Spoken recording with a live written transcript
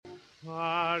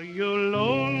Are you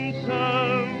lonesome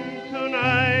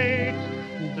tonight?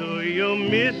 Do you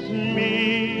miss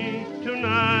me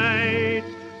tonight?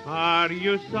 Are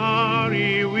you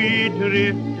sorry we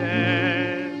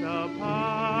drifted apart?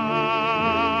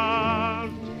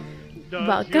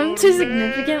 Welcome to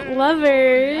Significant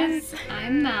Lovers. Yes,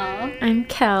 I'm Mel. I'm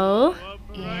Kel.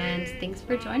 And thanks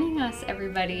for joining us,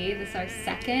 everybody. This is our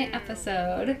second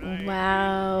episode.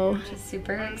 Wow. Which is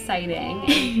super exciting.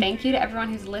 And thank you to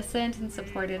everyone who's listened and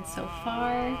supported so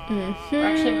far. Mm-hmm. We're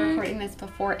actually recording this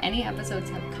before any episodes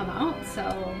have come out,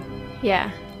 so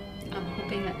yeah. I'm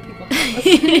hoping that people have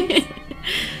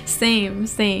listened.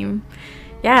 Same.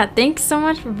 Yeah, thanks so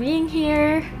much for being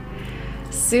here.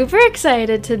 Super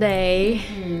excited today.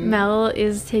 Mm-hmm. Mel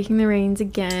is taking the reins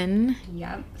again.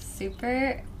 Yep,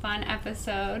 super fun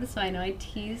episode. So I know I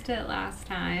teased it last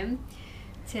time.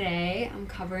 Today I'm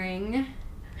covering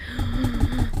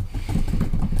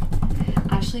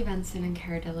Ashley Benson and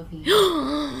Cara Delevingne.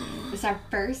 It's our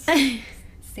first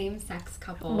same-sex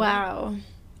couple. Wow.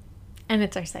 And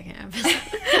it's our second episode.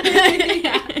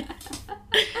 Yeah.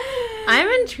 I'm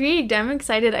intrigued. I'm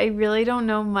excited. I really don't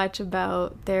know much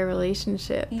about their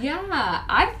relationship. Yeah,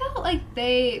 I felt like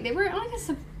they weren't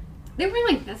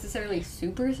like necessarily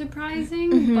super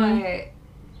surprising, but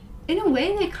in a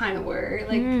way they kind of were.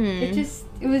 Like it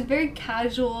was very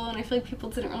casual, and I feel like people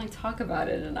didn't really talk about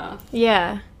it enough.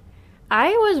 Yeah. I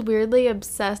was weirdly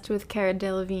obsessed with Cara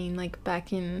Delevingne like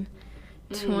back in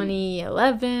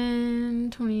 2011,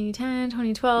 2010,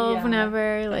 2012,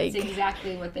 whenever. Like, that's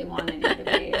exactly what they wanted you to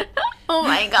be. Oh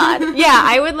my god. Yeah,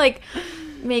 I would like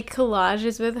make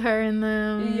collages with her in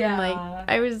them. Yeah. Like,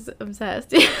 I was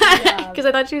obsessed. Because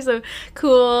I thought she was so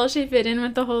cool. She fit in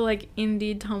with the whole like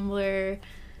indie Tumblr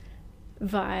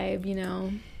vibe, you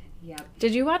know. Yep.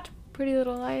 Did you watch Pretty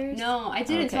Little Liars? No, I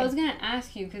didn't. Okay. So I was going to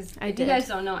ask you, because if you guys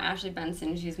don't know Ashley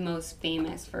Benson, she's most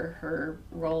famous for her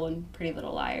role in Pretty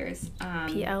Little Liars.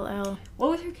 PLL.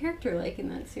 What was her character like in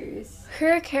that series?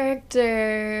 Her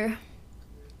character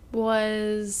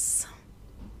was...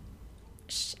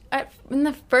 in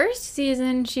the first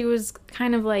season, she was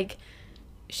kind of like...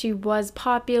 She was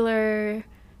popular.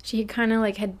 She kind of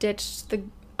like had ditched the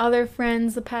other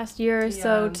friends the past year or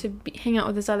so to hang out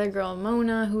with this other girl,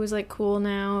 Mona, who was like cool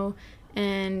now.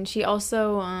 And she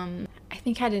also, I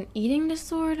think, had an eating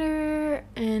disorder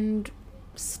and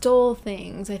stole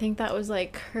things. I think that was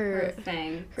like her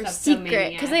thing, her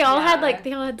secret, because they all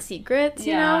had secrets,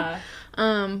 you know.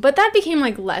 But that became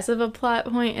like less of a plot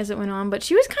point as it went on. But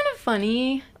she was kind of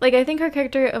funny. Like, I think her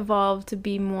character evolved to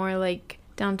be more like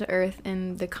down to earth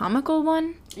in the comical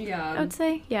one. Yeah, I would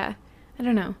say. Yeah, I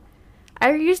don't know.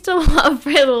 I used to love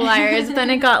Pretty Little Liars, but then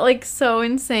it got, like, so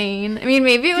insane. I mean,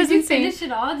 maybe it was insane. Did you finish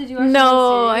it all? Did you watch No, the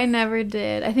whole series? I never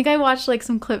did. I think I watched, like,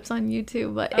 some clips on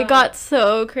YouTube, but it got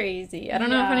so crazy. I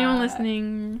don't know if anyone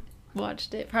listening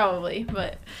watched it. Probably,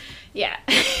 but, yeah.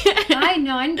 I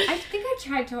know. I think I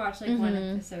tried to watch, like, one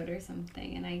episode or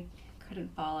something, and I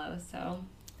couldn't follow, so...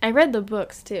 I read the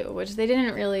books, too, which they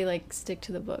didn't really, like, stick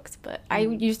to the books, but I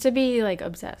used to be, like,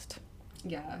 obsessed.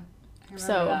 Yeah, I remember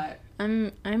So, that.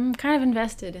 I'm kind of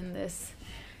invested in this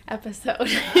episode.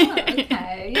 Oh,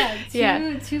 okay.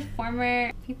 Yeah, two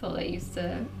former people that used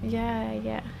to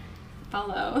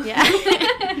follow. Yeah.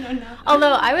 I don't know.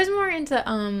 Although I was more into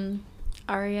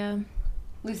Arya.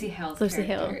 Lucy Hale's Lucy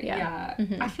character. Hale, yeah.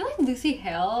 Mm-hmm. I feel like Lucy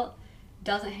Hale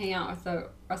doesn't hang out with the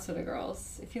rest of the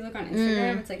girls. If you look on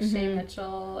Instagram, it's like Shay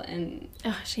Mitchell and...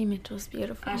 Oh, Shay Mitchell's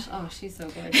beautiful. she's so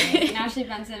gorgeous. And Ashley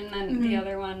Benson, and then the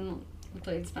other one who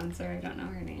played Spencer, I don't know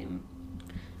her name.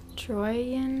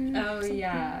 Troyan? Oh,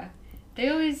 yeah. They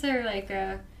always are like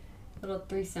a little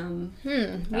threesome.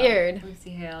 Weird. Lucy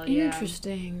Hale,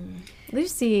 Interesting.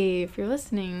 Lucy, if you're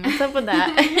listening, what's up with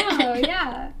that? I know,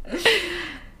 yeah.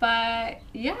 But,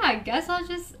 yeah, I guess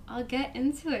I'll get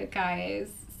into it,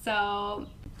 guys. So,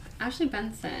 Ashley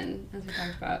Benson, as we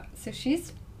talked about, so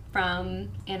she's from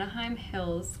Anaheim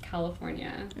Hills,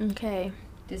 California. Okay.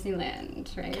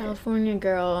 Disneyland, right? California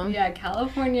girl. Yeah,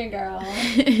 California girl.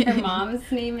 Her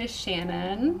mom's name is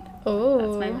Shannon.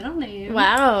 Oh. That's my middle name.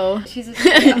 Wow. She's a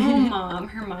stay-at-home mom.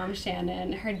 Her mom's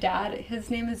Shannon. Her dad, his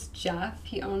name is Jeff.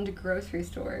 He owned grocery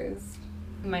stores.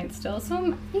 Might still.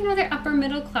 So, you know, they're upper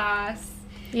middle class.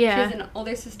 Yeah. She has an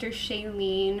older sister,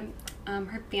 Shailene.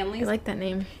 Her family's... I like that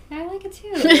name. Yeah, I like it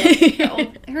too.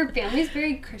 Her family's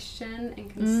very Christian and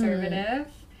conservative.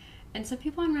 And some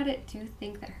people on Reddit do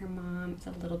think that her mom is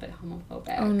a little bit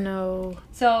homophobic. Oh, no.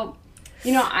 So,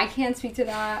 you know, I can't speak to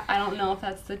that. I don't know if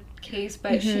that's the case,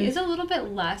 but she is a little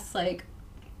bit less, like,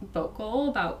 vocal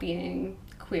about being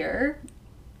queer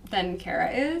than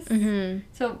Cara is.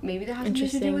 So maybe that has something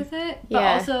to do with it. But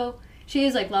also, she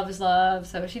is, like, love is love,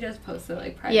 so she does post the,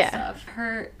 like, private stuff.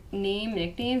 Her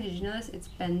nickname, did you know this? It's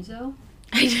Benzo.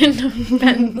 I didn't know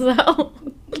Benzo.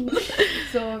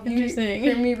 So if you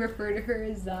hear me refer to her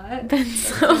as that, Benzo.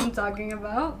 That's what I'm talking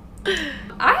about.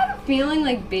 I had a feeling,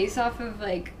 like, based off of,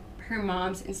 like, her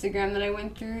mom's Instagram that I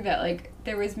went through, that, like,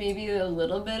 there was maybe a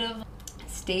little bit of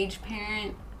stage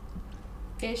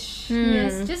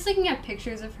parent-ishness. Just looking at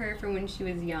pictures of her from when she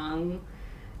was young.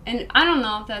 And I don't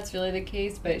know if that's really the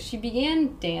case, but she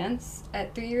began dance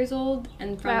at 3 years old,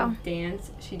 and from dance,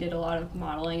 she did a lot of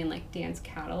modeling and, like, dance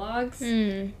catalogs.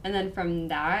 And then from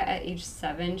that, at age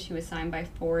 7, she was signed by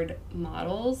Ford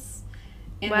Models.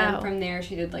 And then from there,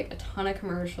 she did, like, a ton of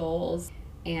commercials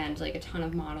and, like, a ton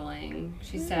of modeling.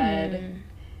 She said,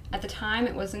 at the time,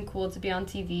 it wasn't cool to be on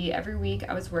TV. Every week,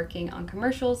 I was working on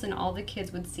commercials, and all the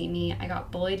kids would see me. I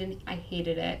got bullied, and I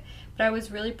hated it. But I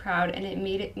was really proud, and it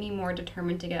made me more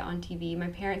determined to get on TV. My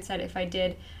parents said if I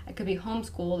did, I could be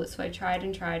homeschooled, so I tried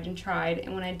and tried and tried,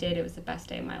 and when I did, it was the best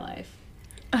day of my life.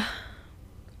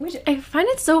 Which I find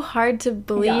it so hard to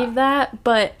believe that,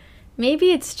 but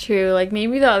maybe it's true. Like,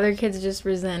 maybe the other kids just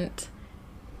resent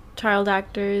child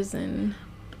actors, and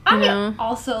I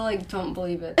also, like, don't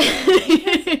believe it.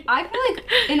 I feel like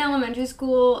in elementary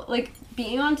school, like,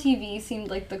 being on TV seemed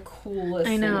like the coolest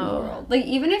thing in the world. Like,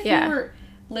 even if you were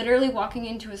literally walking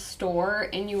into a store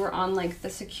and you were on, like, the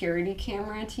security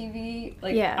camera TV,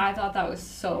 like, I thought that was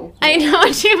so cool. I know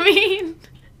what you mean.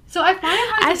 So I find it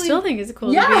hard I still think it's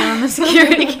cool to be on the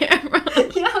security camera.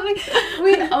 Like,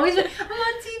 we'd always be, I'm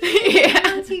on TV,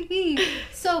 I'm on TV.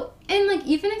 So, and, like,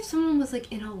 even if someone was,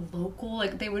 like, in a local,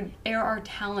 like, they would air our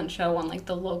talent show on, like,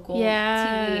 the local TV,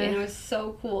 and it was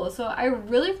so cool. So I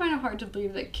really find it hard to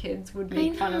believe that kids would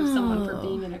make fun of someone for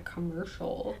being in a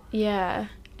commercial. Yeah.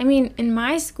 I mean, in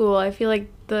my school, I feel like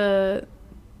well,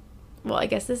 I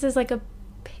guess this is like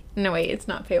no, wait, it's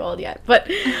not paywalled yet. But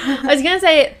I was going to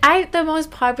say, the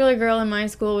most popular girl in my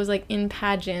school was, like, in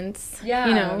pageants. Yeah.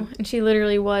 You know, and she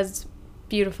literally was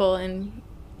beautiful and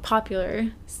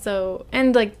popular. So,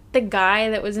 and, like, the guy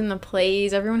that was in the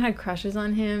plays, everyone had crushes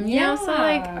on him. You know, so,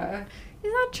 like, is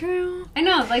that true? I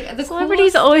know, like, the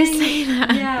celebrities always say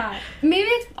that. Yeah. Maybe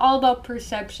it's all about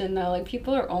perception, though. Like,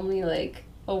 people are only, like,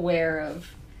 aware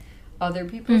of other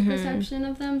people's perception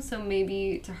of them. So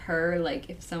maybe to her, like,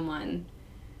 if someone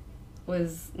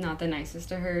was not the nicest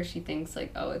to her, she thinks,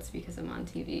 like, oh, it's because I'm on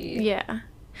TV. Yeah.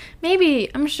 Maybe,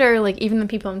 I'm sure, like, even the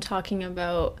people I'm talking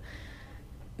about,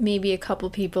 maybe a couple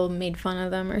people made fun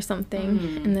of them or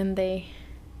something, and then they,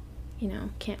 you know,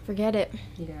 can't forget it.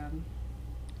 Yeah.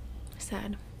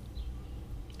 Sad.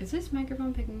 Is this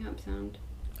microphone picking up sound?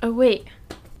 Oh, wait.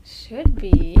 Should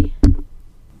be.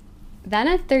 Then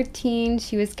at 13,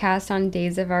 she was cast on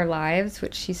Days of Our Lives,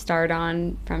 which she starred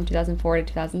on from 2004 to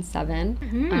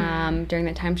 2007. During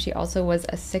that time, she also was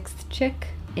a sixth chick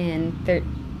in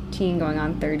 13 going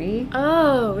on 30.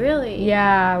 Oh, really?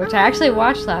 Yeah, which I actually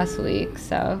watched last week,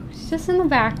 so she's just in the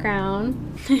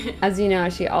background. As you know,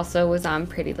 she also was on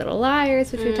Pretty Little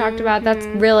Liars, which we talked about. That's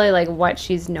really, like, what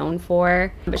she's known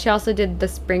for. But she also did the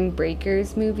Spring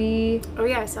Breakers movie. Oh,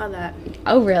 yeah, I saw that.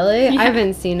 Oh, really? Yeah. I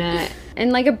haven't seen it.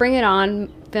 And, like, a Bring It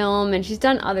On film, and she's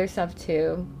done other stuff,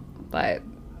 too. But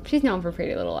she's known for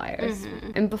Pretty Little Liars.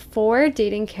 And before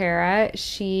dating Cara,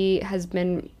 she has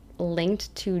been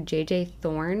linked to J.J.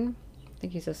 Thorne. I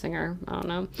think he's a singer. I don't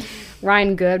know.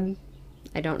 Ryan Good.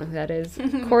 I don't know who that is.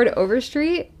 Cord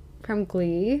Overstreet from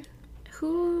Glee.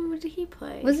 Who did he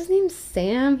play? Was his name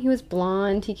Sam? He was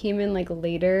blonde. He came in, like,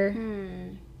 later.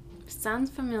 Sounds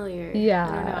familiar. Yeah.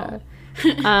 I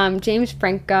don't know. James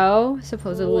Franco,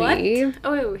 supposedly. What?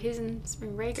 Oh, he's in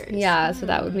Spring Breakers. Yeah, so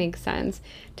that would make sense.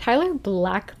 Tyler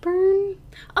Blackburn?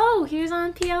 Oh, he was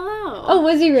on PLO. Oh,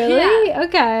 was he really? Yeah.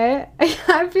 Okay.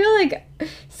 I feel like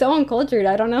so uncultured.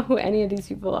 I don't know who any of these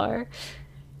people are.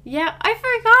 Yeah, I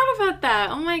forgot about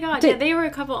that. Oh my god. Yeah, they were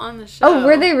a couple on the show. Oh,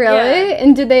 were they really? Yeah.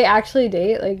 And did they actually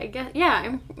date? Like, I guess,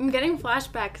 yeah, I'm getting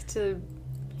flashbacks to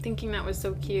thinking that was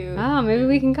so cute. Oh, maybe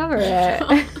we can cover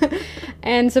it.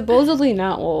 And supposedly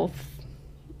not Wolf.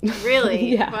 Really?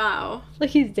 Yeah. Wow. Like,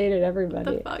 he's dated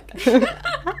everybody. What the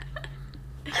fuck?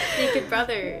 Naked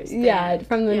Brothers. Fam. Yeah,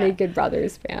 from the Naked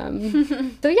Brothers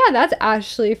fam. So yeah, that's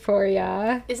Ashley for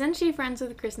ya. Isn't she friends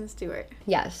with Kristen Stewart?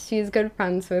 Yes, she's good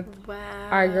friends with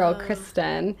our girl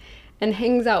Kristen, and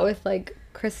hangs out with, like,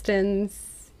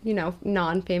 Kristen's, you know,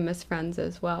 non-famous friends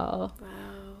as well. Wow.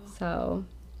 So,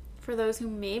 for those who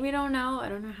maybe don't know, I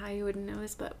don't know how you would know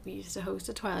this, but we used to host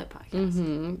a Twilight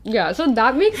podcast. Yeah, so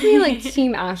that makes me, like,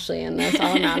 team Ashley in this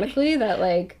automatically. That,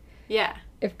 like, yeah,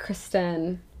 if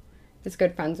Kristen is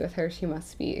good friends with her, she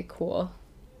must be cool.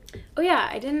 Oh yeah,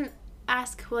 I didn't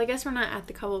ask, well, I guess we're not at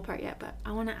the couple part yet, but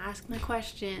I want to ask my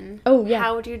question. Oh, yeah.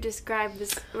 How would you describe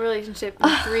this relationship in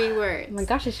 3 words? Oh my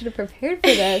gosh, I should have prepared for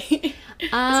this. This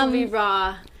will be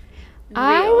raw.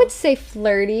 I real. would say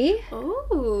flirty.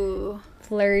 Ooh.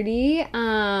 Flirty,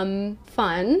 fun,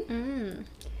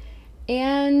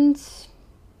 and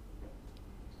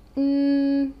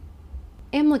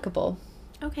amicable.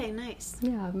 Okay, nice.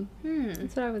 Yeah,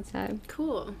 that's what I would say.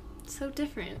 Cool. So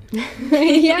different.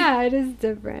 Yeah, it is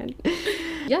different.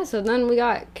 Yeah, so then we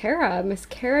got Cara, Miss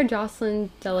Cara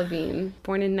Jocelyn Delevingne,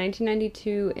 born in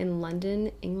 1992 in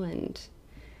London, England.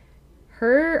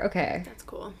 Okay. That's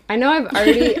cool. I know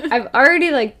I've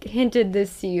already like hinted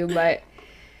this to you, but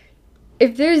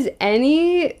if there's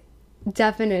any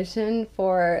definition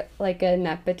for like a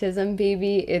nepotism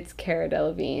baby, it's Cara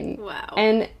Delevingne. Wow.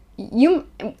 And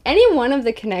any one of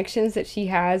the connections that she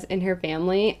has in her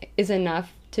family is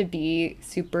enough to be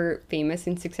super famous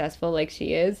and successful like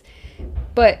she is.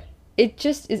 But it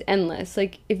just is endless.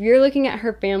 Like, if you're looking at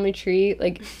her family tree,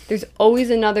 like, there's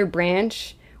always another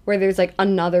branch where there's like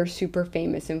another super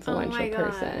famous influential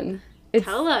person. It's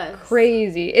Tell us.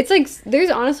 Crazy. It's like there's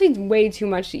honestly way too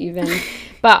much to even,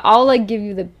 but I'll like give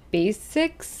you the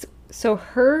basics. So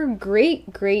her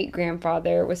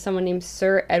great-great-grandfather was someone named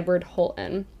Sir Edward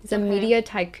Holton. He's a media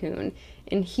tycoon,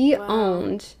 and he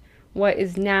owned what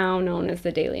is now known as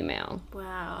the Daily Mail.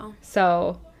 Wow.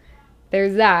 So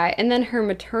there's that. And then her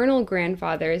maternal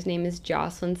grandfather, his name is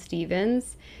Jocelyn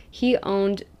Stevens. He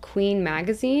owned Queen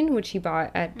magazine, which he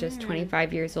bought at just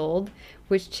 25 years old,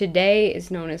 which today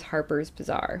is known as Harper's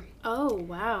Bazaar. Oh,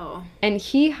 wow. And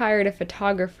he hired a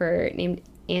photographer named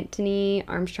Anthony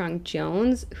Armstrong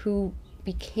Jones, who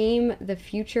became the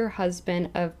future husband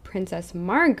of Princess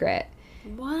Margaret.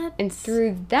 What? And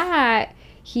through that,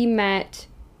 he met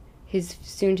his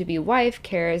soon-to-be wife,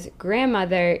 Cara's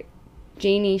grandmother,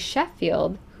 Janie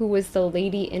Sheffield, who was the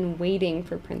lady-in-waiting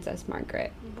for Princess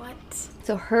Margaret. What?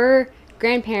 So her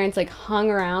grandparents, like, hung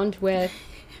around with,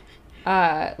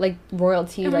 like,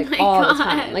 royalty, like, all the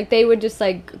time. Like, they would just,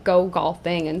 like, go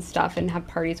golfing and stuff and have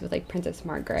parties with, like, Princess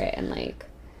Margaret and, like...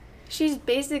 She's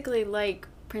basically like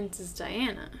Princess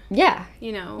Diana. Yeah.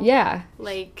 You know? Yeah.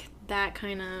 Like, that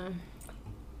kind of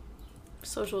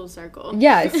social circle.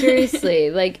 Yeah,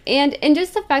 seriously. Like, and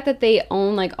just the fact that they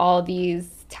own, like, all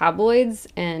these tabloids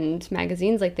and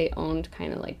magazines, like, they owned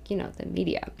kind of, like, you know, the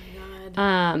media. Oh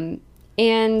my God.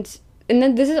 And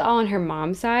then this is all on her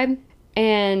mom's side.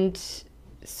 And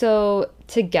so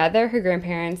together, her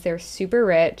grandparents, they were super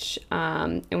rich,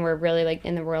 and were really, like,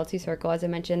 in the royalty circle. As I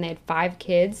mentioned, they had 5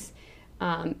 kids,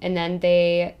 and then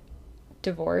they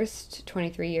divorced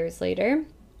 23 years later.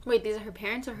 Wait, these are her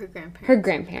parents or her grandparents? Her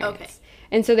grandparents. Okay.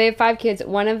 And so they have 5 kids.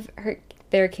 One of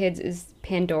their kids is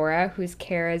Pandora, who's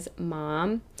Cara's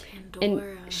mom.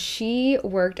 Pandora. And she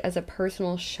worked as a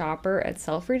personal shopper at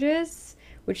Selfridges,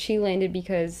 which she landed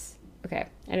because... Okay,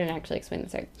 I didn't actually explain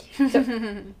this right. So,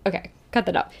 okay, cut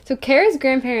that out. So Cara's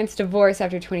grandparents divorced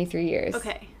after 23 years.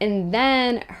 Okay. And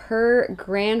then her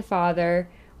grandfather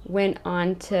went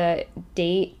on to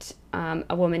date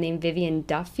a woman named Vivian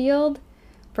Duffield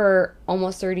for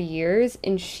almost 30 years,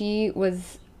 and she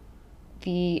was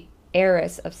the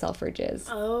heiress of Selfridges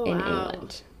in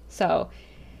England. So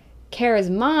Cara's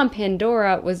mom,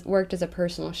 Pandora, worked as a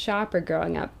personal shopper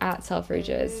growing up at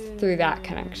Selfridges through that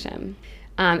connection.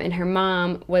 And her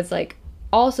mom was, like,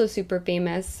 also super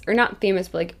famous, or not famous,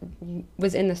 but, like,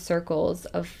 was in the circles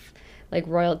of, like,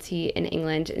 royalty in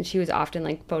England, and she was often,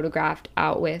 like, photographed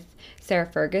out with Sarah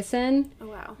Ferguson. Oh,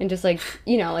 wow. And just, like,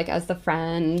 you know, like, as the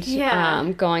friend,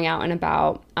 going out and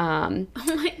about. Oh,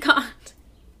 my God.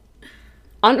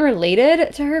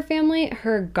 Unrelated to her family,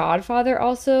 her godfather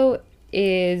also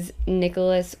is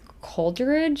Nicholas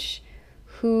Coleridge,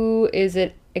 who is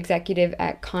an executive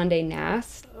at Condé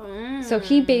Nast. So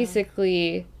he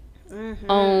basically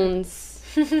owns,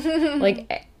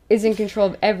 like, is in control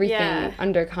of everything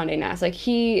under Condé Nast. Like,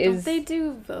 he is... Don't they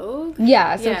do Vogue?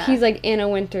 Yeah, so he's, like, Anna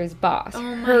Wintour's boss,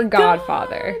 her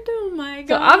godfather. Oh, my God.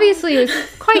 So obviously it was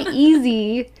quite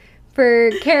easy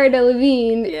for Cara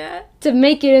Delevingne to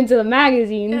make it into the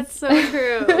magazines. That's so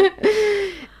true.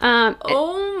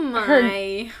 Oh,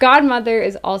 my. Her godmother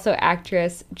is also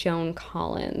actress Joan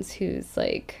Collins, who's,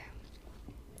 like...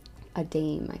 a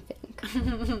dame, I think.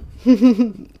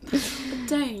 A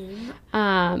dame?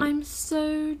 I'm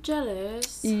so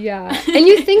jealous. Yeah. And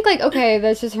you think, like, okay,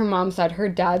 that's just her mom's side. Her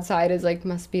dad's side is, like,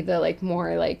 must be the, like,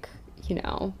 more, like, you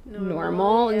know,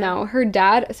 normal. Yeah. No, her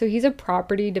dad, so he's a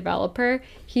property developer.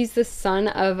 He's the son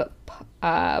of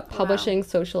publishing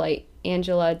socialite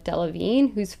Angela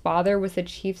Delevingne, whose father was the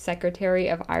chief secretary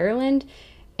of Ireland.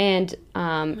 And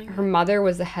her mother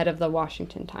was the head of the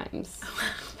Washington Times.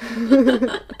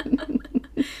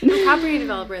 A property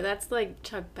developer, that's like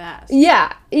Chuck Bass.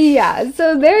 Yeah.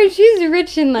 So she's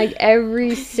rich in like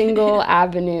every single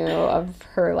avenue of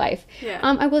her life. Yeah.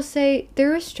 I will say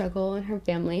there was struggle in her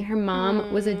family. Her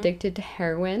mom was addicted to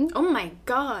heroin. Oh my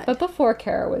God. But before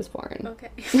Cara was born. Okay.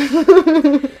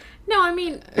 No, I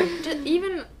mean,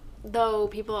 even though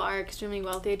people are extremely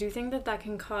wealthy, I do think that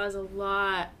can cause a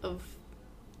lot of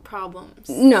problems.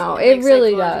 No, and, it like,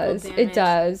 really psychological does. damage. It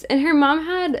does. And her mom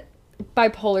had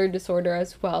bipolar disorder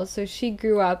as well, so she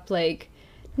grew up like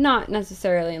not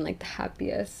necessarily in like the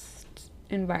happiest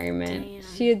environment.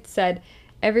 Damn. She had said,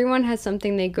 everyone has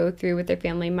something they go through with their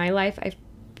family. My life, I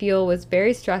feel, was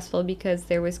very stressful because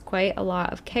there was quite a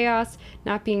lot of chaos,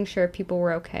 not being sure if people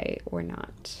were okay or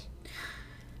not.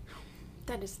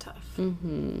 That is tough.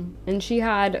 And she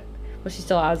had, well, she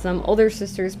still has them, older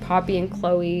sisters Poppy and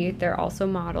Chloe. They're also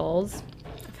models.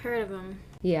 I've heard of them.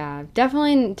 Yeah,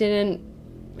 definitely didn't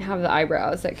have the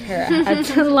eyebrows that Cara had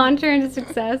to launch her into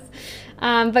success.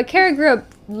 But Cara grew up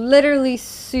literally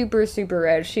super, super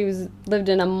rich. She lived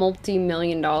in a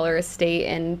multi-million-dollar estate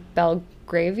in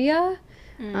Belgravia.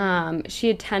 She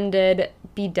attended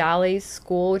Bedales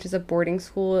School, which is a boarding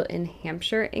school in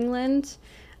Hampshire, England.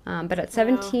 But at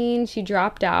 17, she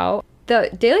dropped out. The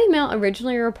Daily Mail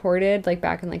originally reported, like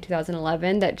back in like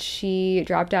 2011, that she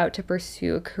dropped out to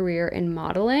pursue a career in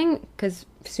modeling because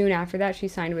soon after that she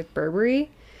signed with Burberry.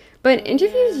 But in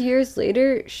interviews years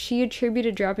later, she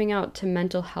attributed dropping out to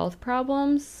mental health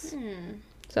problems.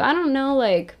 So I don't know,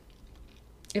 like,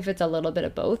 if it's a little bit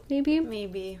of both, maybe.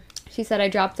 Maybe. She said, I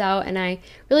dropped out and I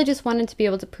really just wanted to be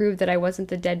able to prove that I wasn't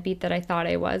the deadbeat that I thought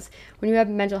I was. When you have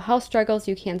mental health struggles,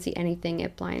 you can't see anything.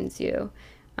 It blinds you.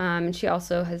 And she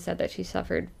also has said that she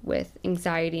suffered with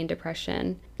anxiety and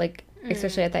depression. Like,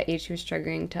 especially at that age, she was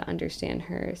struggling to understand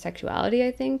her sexuality,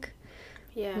 I think.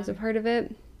 Yeah. Was a part of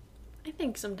it. I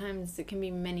think sometimes it can be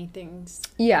many things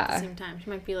Yeah. at the same time. She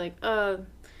might be like,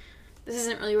 this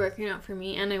isn't really working out for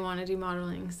me and I want to do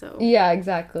modeling, so. Yeah,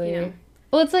 exactly. Yeah.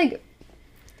 Well, it's like,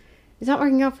 it's not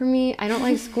working out for me. I don't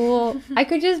like school. I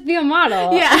could just be a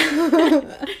model. Yeah.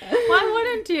 Why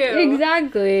wouldn't you?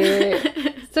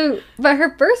 Exactly. So, but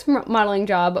her first modeling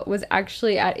job was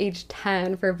actually at age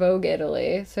 10 for Vogue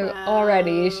Italy. So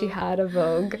already she had a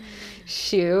Vogue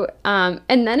shoot. And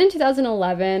then in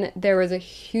 2011, there was a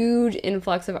huge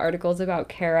influx of articles about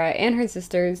Cara and her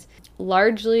sisters,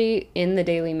 largely in the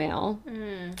Daily Mail,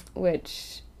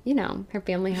 which, you know, her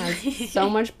family has so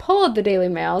much pull at the Daily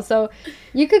Mail. So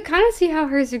you could kind of see how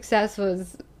her success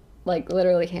was, like,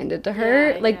 literally handed to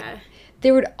her.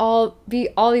 There would all be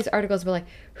all these articles about, like,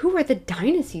 who are the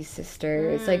Dynasty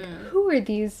sisters? Like, who are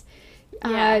these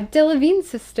Delevingne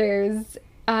sisters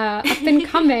up and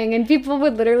coming? And people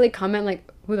would literally comment, like,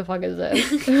 who the fuck is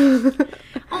this?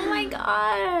 Oh my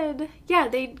God. Yeah,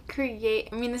 they'd create,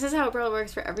 I mean, this is how it probably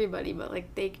works for everybody, but,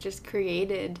 like, they just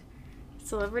created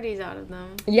celebrities out of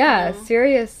them. Yeah, you know?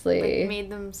 seriously. Like,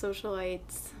 made them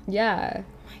socialites. Yeah.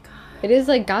 Oh my God. It is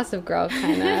like Gossip Girl,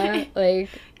 kind of. Like,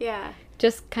 yeah.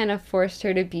 Just kind of forced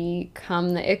her to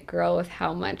become the it girl with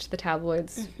how much the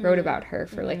tabloids wrote about her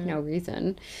for, like, no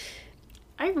reason.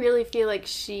 I really feel like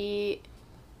she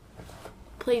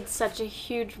played such a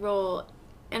huge role,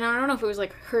 and I don't know if it was,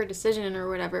 like, her decision or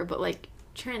whatever, but, like,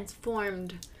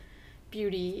 transformed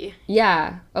beauty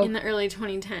in the early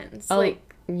 2010s.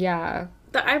 Like, yeah.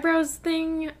 The eyebrows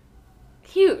thing,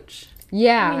 huge.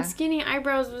 Yeah. I mean, skinny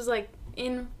eyebrows was, like,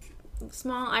 in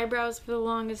small eyebrows for the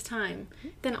longest time.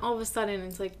 Then all of a sudden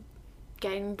it's like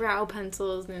getting brow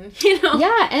pencils and, you know.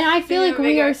 Yeah, and I feel like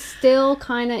we are still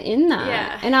kind of in that.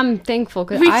 Yeah. And I'm thankful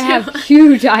because I have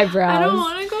huge eyebrows. I don't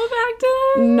want to go back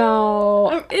to that.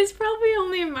 No. It's probably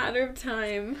only a matter of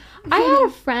time. I had a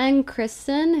friend,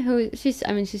 Kristen, who she's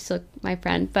still my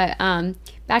friend, but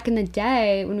back in the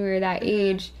day when we were that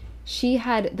age, she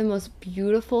had the most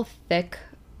beautiful, thick,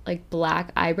 like,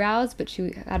 black eyebrows, but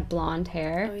she had blonde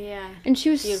hair. Oh, yeah. And she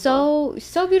was so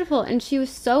beautiful, and she was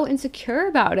so insecure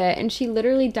about it, and she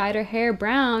literally dyed her hair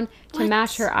brown to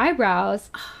match her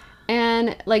eyebrows.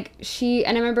 And, like,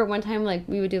 and I remember one time, like,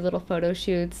 we would do little photo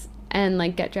shoots and,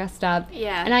 like, get dressed up.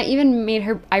 Yeah. And I even made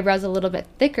her eyebrows a little bit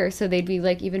thicker so they'd be,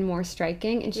 like, even more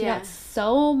striking, and she got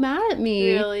so mad at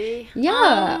me. Really?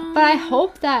 Yeah. But I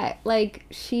hope that, like,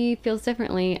 she feels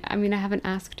differently. I mean, I haven't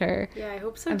asked her. Yeah, I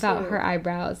hope so, about her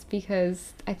eyebrows,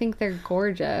 because I think they're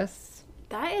gorgeous.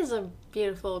 That is a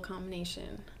beautiful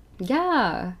combination.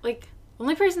 Yeah. Like, the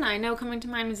only person I know coming to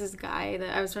mind was this guy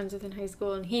that I was friends with in high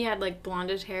school, and he had, like,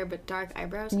 blondish hair but dark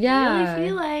eyebrows. Yeah. I really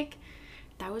feel like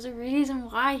that was a reason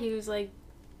why he was, like,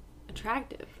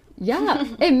 attractive. Yeah,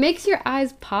 it makes your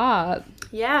eyes pop.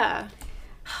 Yeah.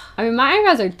 I mean, my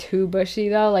eyebrows are too bushy,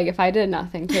 though. Like, if I did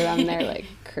nothing to them, they're, like,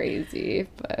 crazy.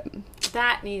 But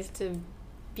that needs to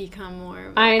become more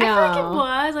of I know. I feel like it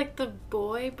was, like, the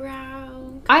boy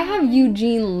brow. I have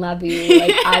Eugene Levy,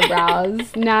 like,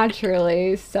 eyebrows,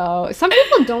 naturally. So, some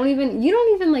people you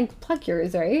don't even, like, pluck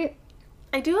yours, right?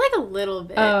 I do, like, a little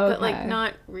bit, Oh, but, like, okay.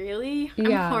 not really.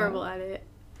 I'm horrible at it.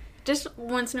 Just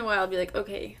once in a while, I'll be like,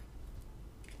 okay,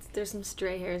 there's some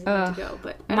stray hairs that need to go,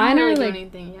 but I don't really do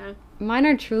anything, yeah. Mine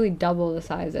are truly double the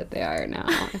size that they are now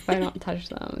if I don't touch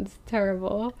them. It's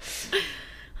terrible.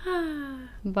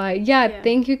 But yeah,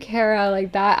 thank you, Cara.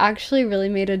 Like, that actually really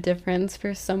made a difference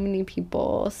for so many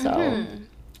people. So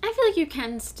I feel like you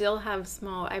can still have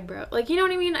small eyebrows. Like, you know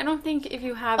what I mean? I don't think if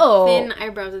you have thin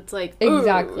eyebrows, it's like,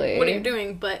 exactly. What are you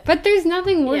doing? But there's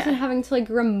nothing worse than having to, like,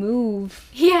 remove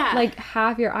like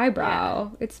half your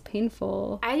eyebrow. Yeah. It's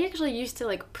painful. I actually used to,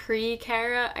 like,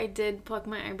 pre-Cara, I did pluck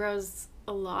my eyebrows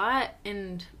a lot,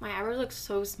 and my eyebrows look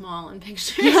so small in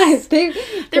pictures. Yes, they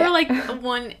were like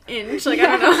 1 inch. Like,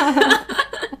 I don't know.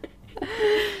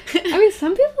 I mean,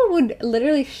 some people would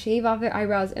literally shave off their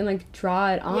eyebrows and, like, draw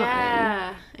it on.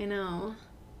 Yeah, I know.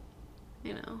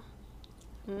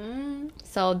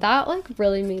 So that, like,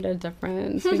 really made a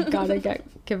difference. We gotta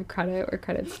give credit where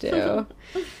credit's due.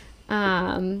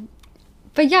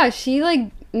 But yeah, she's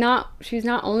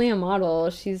not only a model,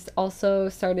 she's also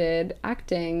started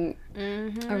acting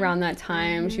around that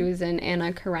time. She was in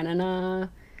Anna Karenina,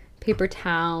 Paper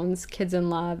Towns, Kids in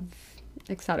Love,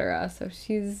 etc. So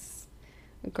she's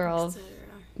a girl of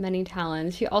many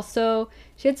talents. She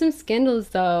had some scandals,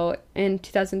 though. In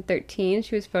 2013,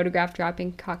 she was photographed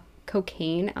dropping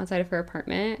cocaine outside of her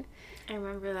apartment. I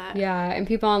remember that. Yeah, and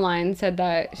people online said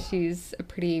that she's a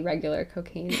pretty regular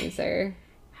cocaine user.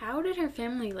 How did her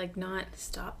family, like, not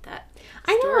stop that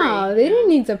story? I know. They didn't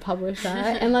need to publish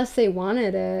that unless they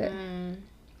wanted it.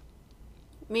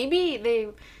 Maybe they,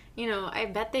 I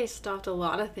bet they stopped a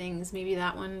lot of things. Maybe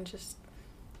that one just...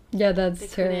 Yeah,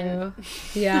 that's true.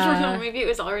 Yeah. I don't know. Maybe it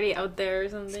was already out there or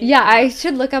something. Yeah, I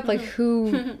should look up, like,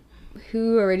 who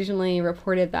originally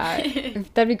reported that.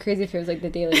 That'd be crazy if it was, like, the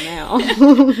Daily Mail.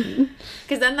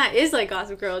 Because then that is, like,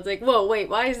 Gossip Girl. It's like, whoa, wait,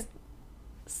 why is...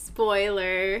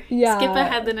 Spoiler. Yeah. Skip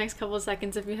ahead the next couple of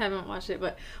seconds if you haven't watched it,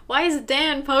 but why is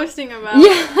Dan posting about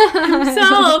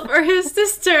himself or his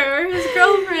sister or his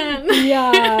girlfriend?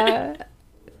 Yeah.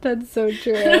 That's so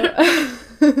true.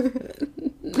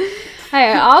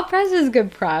 Hey, all press is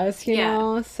good press, you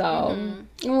know? So,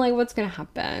 I'm like, what's gonna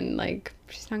happen? Like,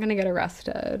 she's not gonna get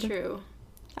arrested. True.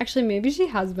 Actually, maybe she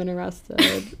has been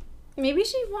arrested. Maybe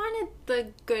she wanted the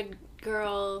good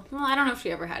girl. Well, I don't know if she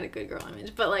ever had a good girl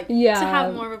image, but, like, to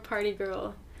have more of a party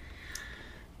girl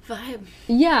vibe.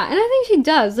 Yeah, and I think she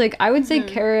does. Like, I would say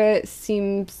Cara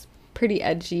seems pretty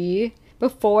edgy.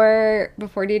 Before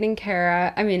dating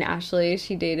Ashley,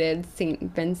 she dated St.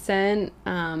 Vincent,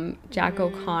 Jack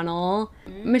O'Connell.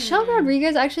 Michelle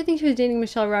Rodriguez, I actually think she was dating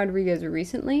Michelle Rodriguez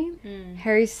recently.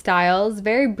 Harry Styles,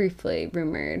 very briefly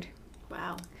rumored.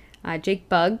 Wow. Jake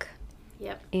Bugg.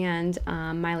 Yep. And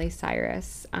Miley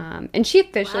Cyrus. And she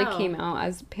officially came out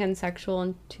as pansexual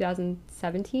in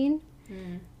 2017.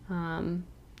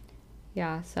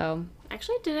 Yeah, so. I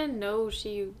actually didn't know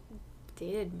she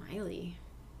dated Miley.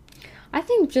 I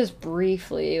think just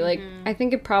briefly. Like, I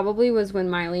think it probably was when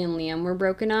Miley and Liam were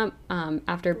broken up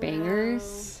after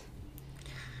Bangers.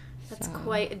 That's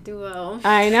quite a duo.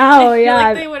 I know, I feel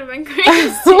like they would have been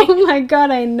crazy. Oh my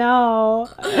god, I know.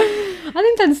 I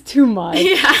think that's too much.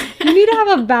 Yeah. You need to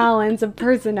have a balance of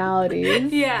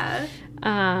personalities. Yeah.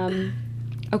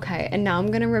 Okay, and now I'm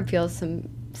going to reveal some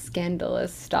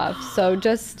scandalous stuff. So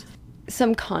just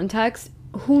some context.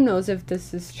 Who knows if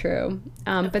this is true?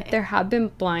 But there have been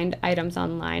blind items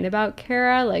online about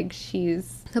Cara. Like,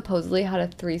 she's supposedly had a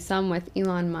threesome with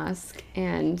Elon Musk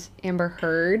and Amber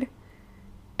Heard.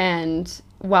 And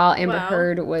while Amber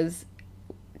Heard was...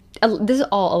 This is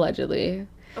all allegedly.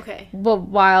 Okay. But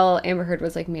while Amber Heard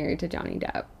was, like, married to Johnny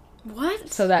Depp.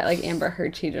 What? So that, like, Amber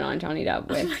Heard cheated on Johnny Depp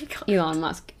with Elon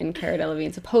Musk and Cara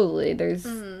Delevingne. Supposedly. There's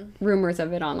rumors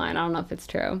of it online. I don't know if it's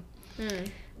true.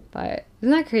 But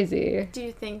isn't that crazy? Do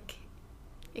you think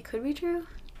it could be true?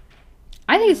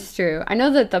 I think it's true. I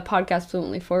know that the podcast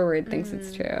Fluently Forward thinks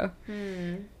it's true.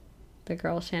 The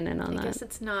girl Shannon on that. I guess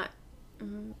it's not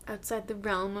outside the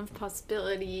realm of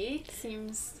possibility.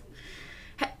 Seems...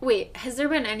 Wait, has there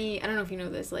been any... I don't know if you know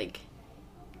this, like,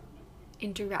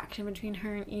 interaction between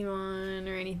her and Elon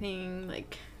or anything,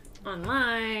 like,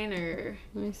 online or...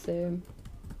 Let me see.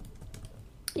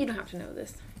 You don't have to know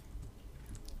this.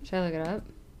 Should I look it up?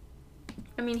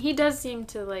 I mean, he does seem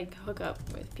to, like, hook up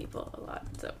with people a lot,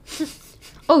 so.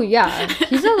 Oh, yeah.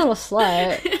 He's a little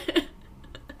slut.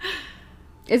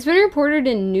 It's been reported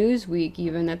in Newsweek,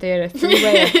 even, that they had a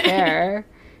 3-way affair.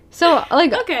 So,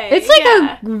 like, okay, it's, like,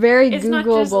 yeah. a very It's Googleable... not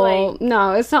just, like...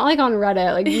 No, it's not, like, on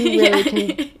Reddit. Like, you really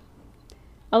can...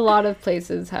 A lot of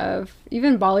places have.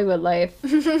 Even Bollywood Life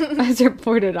has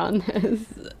reported on this.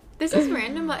 This is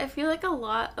random, but I feel like a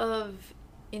lot of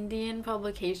Indian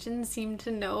publications seem to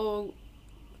know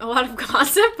a lot of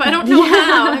gossip. I don't know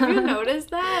how. Have you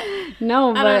noticed that?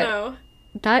 No, but I don't know.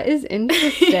 That is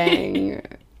interesting.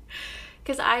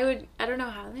 Because I don't know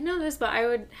how they know this, but I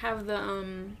would have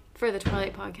for the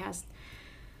Twilight podcast,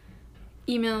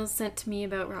 emails sent to me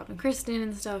about Rob and Kristen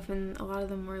and stuff, and a lot of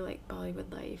them were like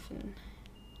Bollywood Life and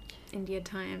India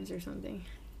Times or something.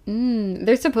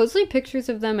 There's supposedly pictures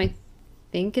of them, I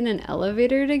think, in an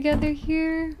elevator together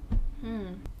here.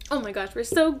 Oh my gosh, we're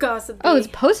so gossipy. Oh, it's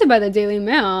posted by the Daily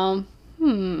Mail.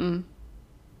 Oh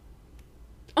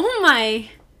my.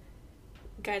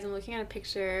 Guys, I'm looking at a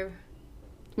picture.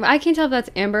 Well, I can't tell if that's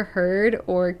Amber Heard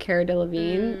or Cara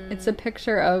Delevingne. It's a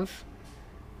picture of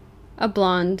a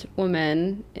blonde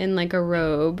woman in, like, a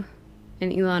robe,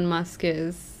 and Elon Musk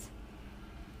is...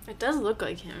 It does look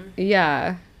like him.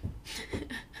 Yeah.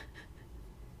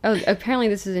 Oh, apparently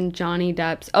this is in Johnny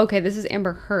Depp's... Okay, this is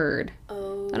Amber Heard.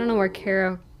 Oh. I don't know where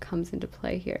Cara comes into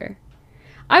play here.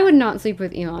 I would not sleep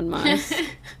with Elon Musk.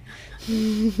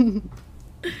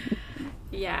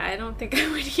 Yeah, I don't think I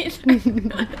would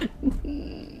either.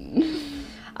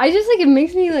 I just, like, it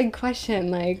makes me, like,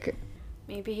 question, like...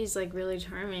 Maybe he's, like, really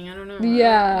charming. I don't know.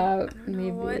 Yeah, I don't know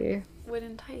maybe. What would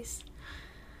entice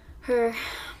her.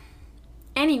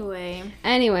 Anyway,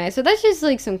 so that's just,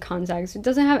 like, some context. It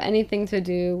doesn't have anything to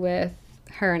do with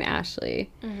her and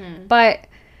Ashley. But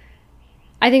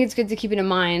I think it's good to keep it in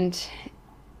mind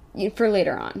for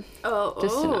later on.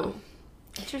 Just to know.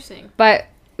 Interesting. But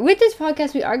with this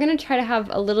podcast, we are going to try to have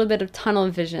a little bit of tunnel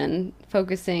vision,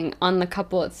 focusing on the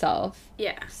couple itself.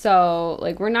 Yeah. So,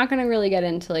 like, we're not going to really get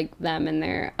into, like, them and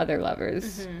their other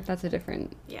lovers. That's a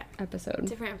different episode.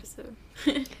 Different episode.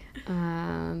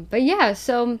 But yeah,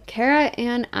 so Cara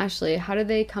and Ashley, how did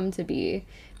they come to be?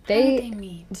 How did they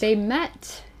meet? They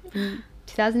met in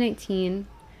 2018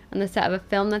 on the set of a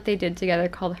film that they did together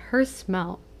called Her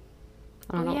Smell.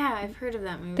 I don't know. Yeah, I've heard of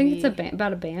that movie. I think it's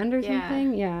about a band or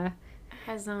something. Yeah. It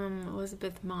has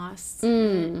Elizabeth Moss.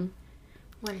 Mm.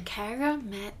 When Cara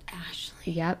met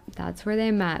Ashley. Yep, that's where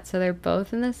they met. So they're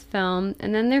both in this film,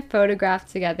 and then they're photographed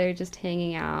together just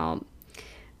hanging out.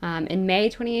 In May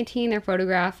 2018, they're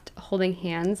photographed holding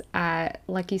hands at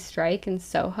Lucky Strike in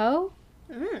Soho.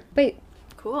 But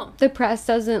cool. The press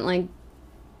doesn't, like,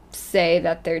 say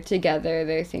that they're together.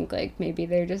 They think, like, maybe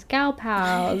they're just gal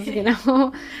pals, you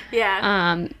know?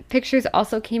 Yeah. Pictures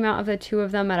also came out of the two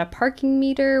of them at a parking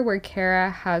meter where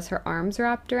Cara has her arms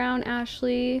wrapped around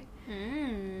Ashley.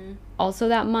 Also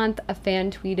that month, a fan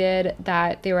tweeted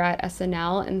that they were at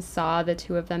SNL and saw the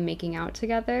two of them making out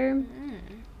together.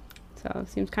 So,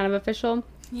 seems kind of official.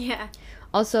 Yeah.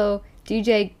 Also,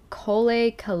 DJ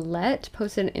Cole Collette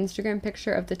posted an Instagram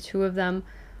picture of the two of them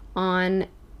on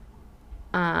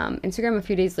Instagram a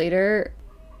few days later,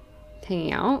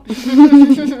 hanging out.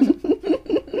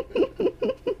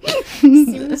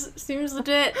 Seems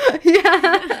legit.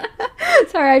 Yeah.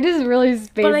 Sorry, I just really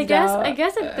spaced out. But I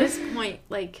guess at this point,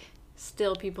 like,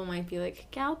 still people might be like,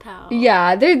 gal pal.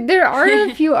 Yeah, there are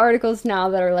a few articles now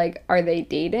that are like, are they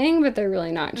dating? But they're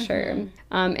really not sure.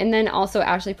 And then also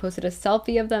Ashley posted a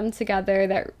selfie of them together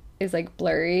that is, like,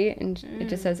 blurry, and it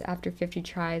just says, after 50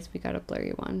 tries, we got a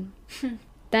blurry one.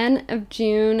 Then of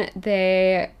June,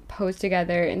 they posed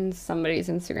together in somebody's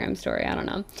Instagram story. I don't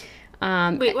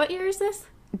know. Wait, what year is this?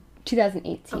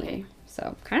 2018. Okay.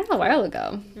 So kind of a while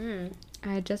ago.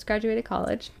 I had just graduated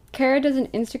college. Cara does an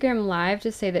Instagram live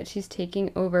to say that she's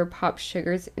taking over Pop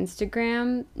Sugar's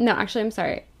Instagram. No, actually, I'm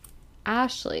sorry.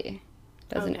 Ashley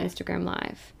does an Instagram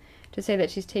live to say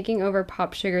that she's taking over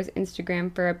Pop Sugar's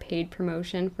Instagram for a paid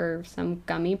promotion for some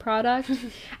gummy product.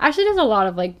 Ashley does a lot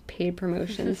of, like, paid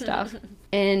promotion stuff.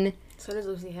 And so does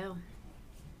Lucy Hale.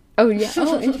 Oh, yeah.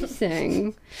 Oh,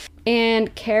 interesting.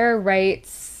 And Cara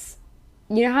writes,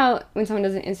 you know how when someone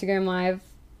does an Instagram live,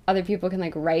 other people can,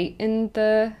 like, write in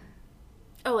the...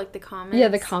 Oh, like the comments? Yeah,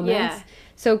 the comments. Yeah.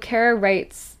 So Cara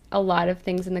writes a lot of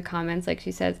things in the comments. Like,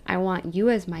 she says, I want you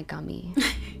as my gummy.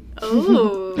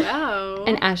 Oh, wow.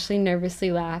 And Ashley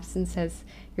nervously laughs and says,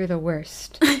 you're the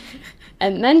worst.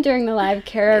 And then during the live,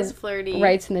 Cara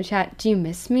writes in the chat, do you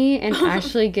miss me? And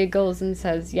Ashley giggles and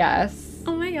says, yes.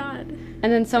 Oh my god. And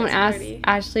then someone asks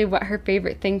Ashley what her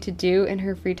favorite thing to do in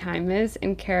her free time is,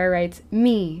 and Cara writes,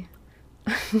 me.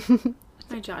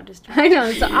 My jaw just I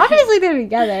know. So obviously they're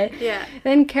together. Yeah.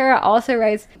 Then Cara also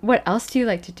writes, "What else do you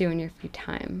like to do in your free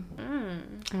time?"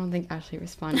 Mm. I don't think Ashley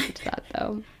responded to that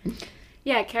though.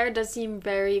 Yeah, Cara does seem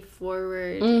very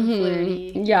forward and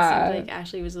flirty. Yeah. It seems like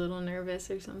Ashley was a little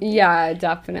nervous or something. Yeah,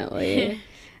 definitely.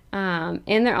 And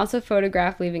they're also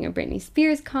photographed leaving a Britney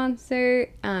Spears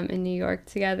concert in New York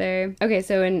together. Okay,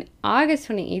 so in August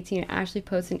 2018, Ashley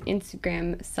posts an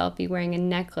Instagram selfie wearing a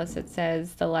necklace that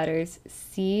says the letters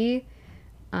C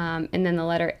and then the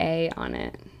letter A on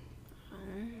it.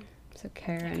 So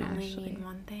Cara and only Ashley. mean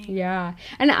one thing. Yeah.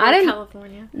 And I didn't...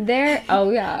 California.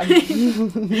 Oh, yeah.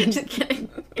 Just kidding.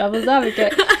 Devil's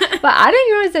advocate. But I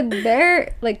didn't realize that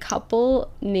their, like,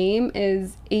 couple name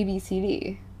is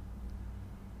ABCD.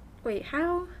 Wait,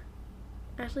 how?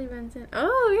 Ashley Benson.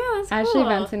 Oh, yeah, that's Ashley cool.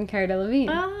 Benson, Cara Delevingne.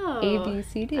 Oh.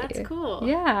 ABCD. That's cool.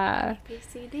 Yeah.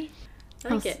 ABCD. I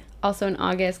like it. Also in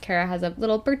August, Cara has a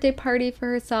little birthday party for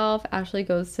herself. Ashley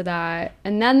goes to that.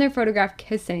 And then they're photographed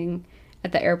kissing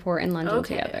at the airport in London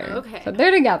together. Okay. So they're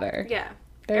together. Yeah.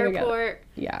 They're Airport.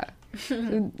 Together. Yeah.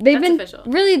 That's They've official.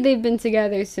 been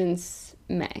together since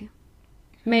May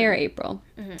or April.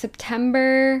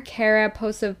 September, Cara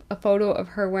posted a photo of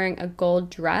her wearing a gold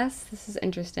dress. This is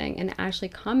interesting. And Ashley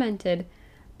commented,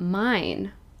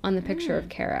 "Mine," on the picture of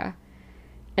Cara.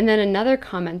 And then another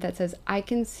comment that says, "I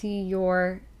can see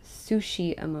your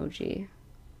sushi emoji."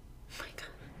 Oh my God.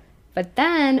 But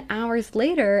then, hours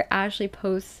later, Ashley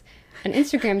posts an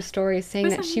Instagram story saying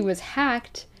that she was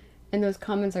hacked and those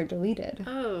comments are deleted.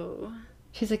 Oh.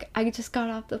 She's like, "I just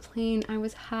got off the plane. I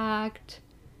was hacked."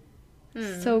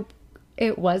 So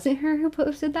it wasn't her who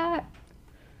posted that?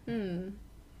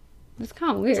 It's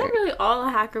kind of weird. Is that really all a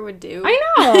hacker would do? I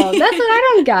know. That's what I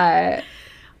don't get.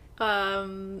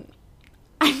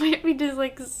 I might be just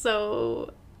like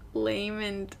so lame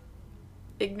and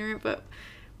ignorant, but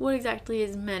what exactly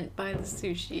is meant by the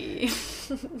sushi?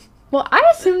 Well, I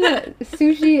assume that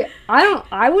sushi,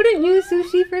 I wouldn't use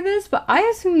sushi for this, but I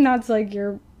assume that's like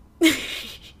your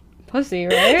pussy,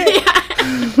 right? Yeah.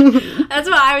 That's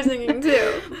what I was thinking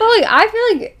too. But like, I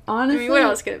feel like, honestly. I mean, what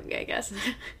else could it be, I guess?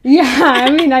 Yeah, I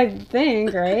mean, I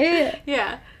think, right?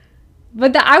 Yeah.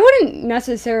 But I wouldn't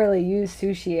necessarily use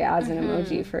sushi as an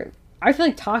emoji for, I feel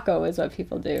like taco is what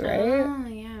people do, right? Oh,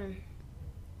 yeah.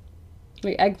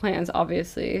 Like eggplants,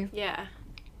 obviously, Yeah.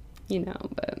 you know,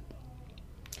 but.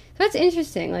 So that's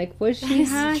interesting. Like, was she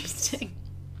hacked? Interesting.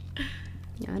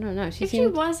 Yeah, I don't know. If she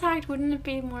was hacked, wouldn't it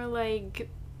be more like,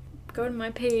 go to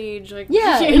my page? Like,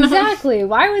 Yeah, you know? exactly.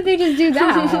 Why would they just do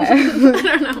that? I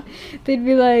don't know. They'd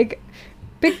be like,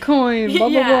 Bitcoin, blah,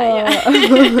 blah, blah.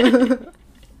 Yeah.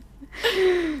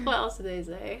 What else do they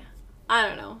say? I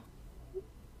don't know.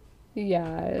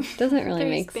 Yeah, it doesn't really Very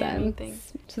make spammy sense.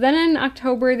 things. So then in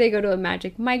October, they go to a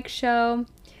Magic Mike show.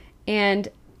 And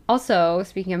also,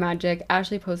 speaking of magic,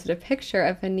 Ashley posted a picture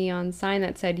of a neon sign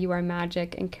that said, "You are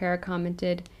magic," and Cara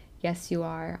commented, "Yes, you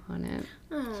are," on it.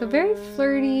 So very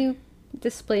flirty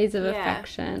displays of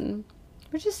affection,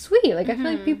 which is sweet. Like, I feel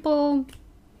like people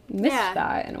miss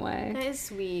that in a way. That is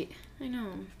sweet. I know.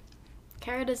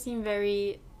 Cara does seem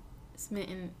very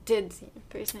did seem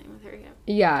very smitten with her,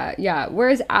 yeah. Yeah.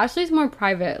 Whereas Ashley's more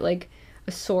private. Like,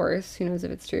 a source, who knows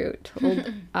if it's true,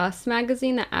 told Us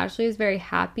magazine that Ashley is very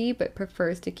happy but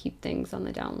prefers to keep things on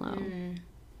the down low.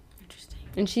 Interesting.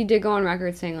 And she did go on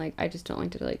record saying, like, "I just don't like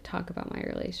to, like, talk about my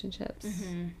relationships."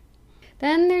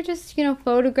 Then they're just,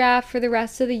 photographed for the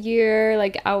rest of the year,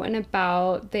 like, out and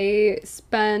about. They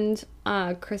spend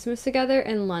Christmas together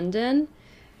in London.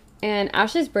 And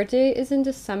Ashley's birthday is in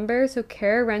December, so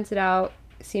Cara rented out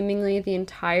seemingly the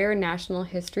entire National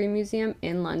History Museum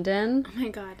in London. Oh my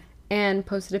God. And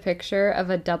posted a picture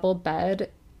of a double bed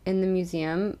in the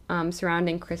museum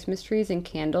surrounding Christmas trees and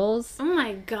candles. Oh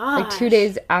my God. Like 2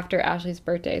 days after Ashley's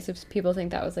birthday. So people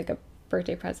think that was like a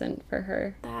birthday present for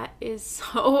her. That is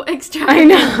so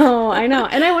extravagant. I know.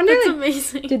 And I wonder, That's like,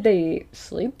 amazing. did they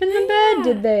sleep in the bed?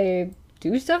 Did they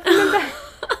do stuff in the bed?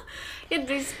 Yeah, did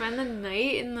they spend the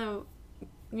night in the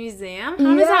museum?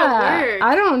 How does that work?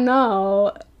 I don't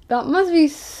know. That must be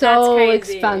so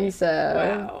expensive.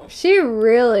 Wow. She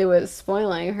really was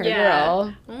spoiling her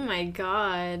girl. Oh my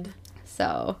God.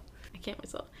 So. I can't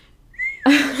whistle.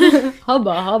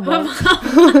 Hubba.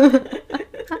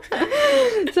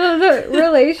 So the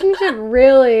relationship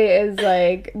really is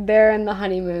like they're in the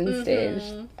honeymoon stage.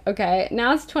 Okay,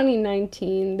 now it's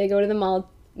 2019. They go to the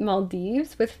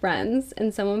Maldives with friends,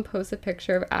 and someone posts a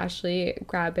picture of Ashley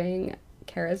grabbing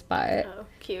Cara's butt. Oh,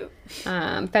 cute.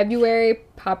 February,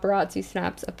 paparazzi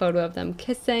snaps a photo of them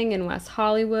kissing in West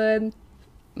Hollywood.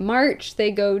 March,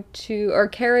 they go to, or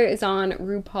Cara is on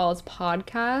RuPaul's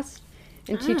podcast,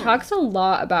 And she talks a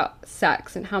lot about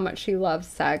sex and how much she loves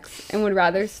sex and would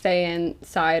rather stay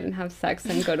inside and have sex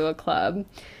than go to a club.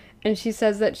 And she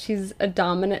says that she's a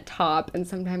dominant top and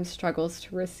sometimes struggles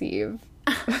to receive.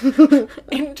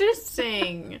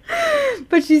 Interesting.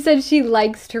 But she said she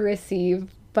likes to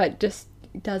receive, but just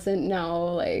doesn't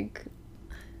know, like,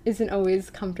 isn't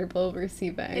always comfortable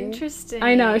receiving. Interesting.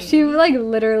 I know. She, like,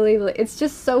 literally, it's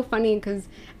just so funny because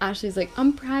Ashley's like,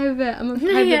 I'm private. I'm a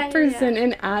private person.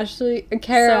 Yeah. And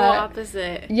Cara. So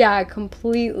opposite. Yeah,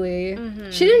 completely.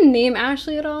 Mm-hmm. She didn't name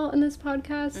Ashley at all in this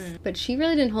podcast, but she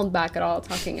really didn't hold back at all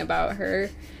talking about her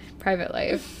private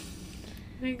life.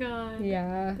 Oh my god.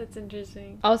 Yeah. That's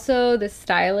interesting. Also, the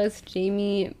stylist,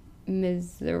 Jamie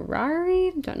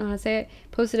Mizrahi, don't know how to say it,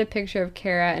 posted a picture of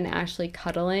Cara and Ashley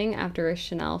cuddling after a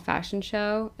Chanel fashion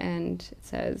show, and it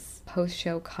says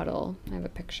post-show cuddle. I have a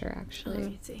picture, actually. Let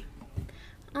me see.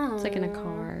 Oh, it's like in a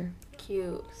car.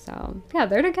 Cute. So, yeah,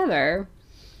 they're together.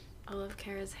 I love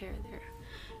Cara's hair there.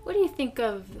 What do you think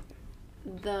of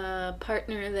the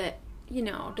partner that, you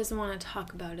know, doesn't want to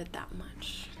talk about it that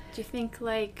much? Do you think,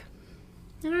 like,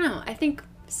 I don't know. I think,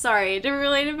 sorry to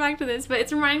relate it back to this, but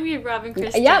it's reminding me of Rob and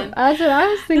Kristen. Yeah, that's what I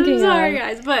was thinking. I'm sorry,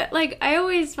 guys. But, like, I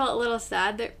always felt a little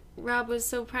sad that Rob was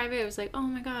so private. It was like, oh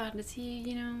my god, does he,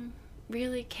 you know,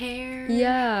 really care?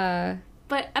 Yeah.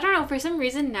 But I don't know, for some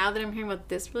reason, now that I'm hearing about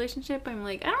this relationship, I'm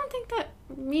like, I don't think that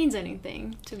means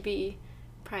anything to be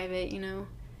private, you know?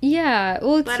 Yeah,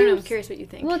 well, I don't know, I'm curious what you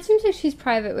think. Well, it seems like she's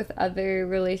private with other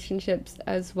relationships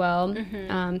as well.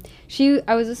 Mm-hmm.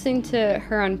 I was listening to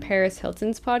her on Paris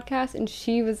Hilton's podcast, and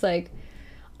she was like,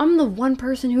 I'm the one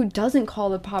person who doesn't call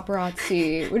the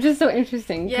paparazzi, which is so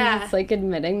interesting, because yeah. it's like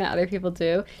admitting that other people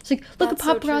do. She's like, look That's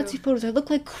at paparazzi photos, I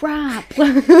look like crap.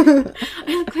 I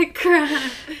look like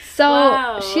crap. So,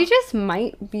 wow. She just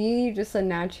might be just a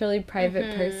naturally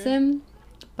private person,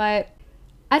 but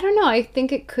I don't know. I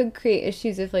think it could create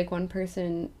issues if, like, one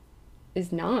person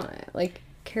is not. Like,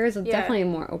 Cara's definitely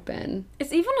more open.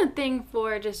 It's even a thing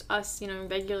for just us, you know,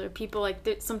 regular people. Like,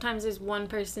 sometimes there's one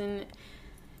person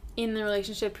in the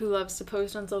relationship who loves to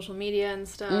post on social media and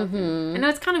stuff. I know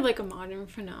it's kind of like a modern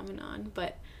phenomenon,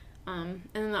 but, and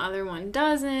then the other one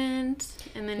doesn't.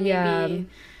 And then maybe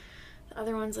the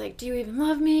other one's like, do you even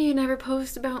love me? You never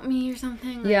post about me or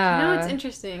something. Like, yeah. You know, it's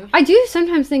interesting. I do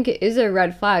sometimes think it is a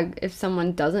red flag if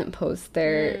someone doesn't post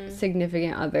their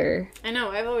significant other. I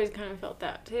know. I've always kind of felt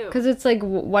that, too. Because it's like,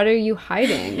 what are you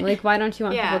hiding? Like, why don't you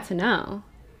want people to know?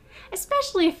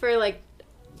 Especially for, like,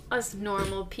 us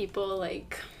normal people,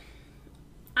 like,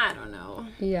 I don't know.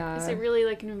 Yeah. Is it really,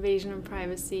 like, an invasion of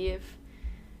privacy if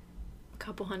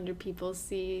couple hundred people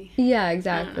see? Yeah,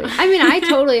 exactly. I mean, I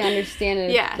totally understand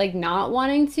it, like, not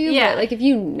wanting to, but, like, if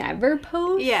you never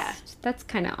post, that's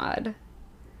kind of odd.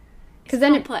 Because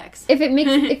then complex. If it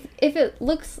makes, if it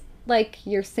looks like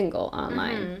you're single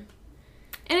online.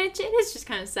 And it is just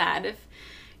kind of sad if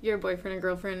your boyfriend or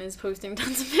girlfriend is posting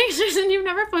tons of pictures and you've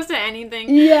never posted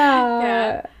anything.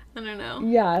 Yeah. I don't know.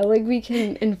 Yeah, like, we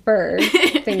can infer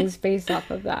things based off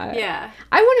of that. Yeah.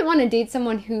 I wouldn't want to date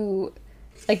someone who,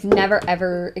 like, never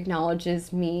ever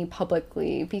acknowledges me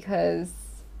publicly, because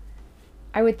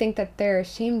I would think that they're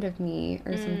ashamed of me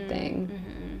or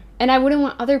something. And I wouldn't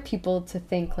want other people to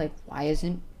think, like, why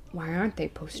aren't they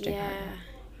posting her?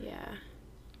 Yeah.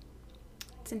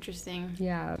 It's interesting.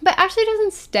 Yeah. But Ashley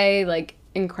doesn't stay, like,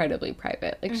 incredibly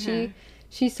private. Like,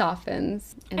 she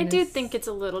softens. I do think it's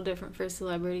a little different for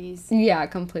celebrities. Yeah,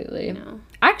 completely. You know?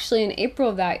 Actually, in April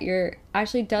of that year,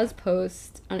 Ashley does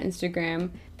post on Instagram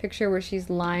picture where she's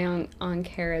lying on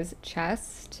Cara's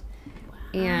chest.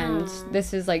 Wow. And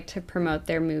this is, like, to promote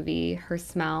their movie Her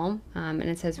Smell, and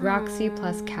it says Roxy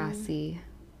plus Cassie.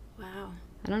 Wow.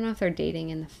 I don't know if they're dating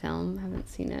in the film. I haven't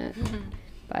seen it.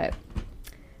 But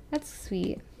that's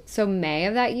sweet. So May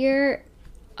of that year,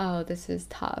 oh, this is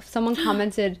tough. Someone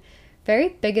commented very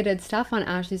bigoted stuff on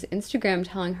Ashley's Instagram,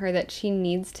 telling her that she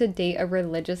needs to date a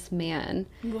religious man.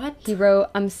 What? He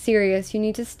wrote, I'm serious. You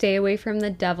need to stay away from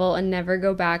the devil and never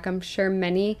go back. I'm sure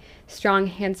many strong,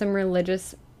 handsome,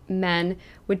 religious men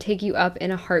would take you up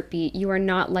in a heartbeat. You are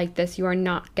not like this. You are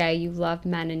not gay. You love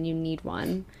men and you need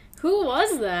one. Who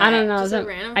was that? I don't know. Just a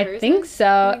random person? I think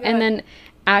so. Oh, and then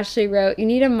Ashley wrote, you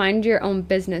need to mind your own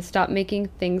business. Stop making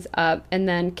things up. And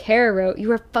then Cara wrote,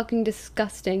 you are fucking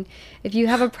disgusting. If you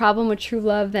have a problem with true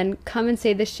love, then come and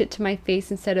say this shit to my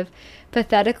face instead of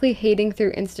pathetically hating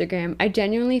through Instagram. I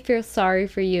genuinely feel sorry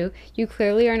for you. You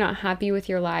clearly are not happy with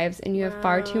your lives, and you have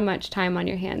far too much time on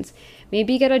your hands.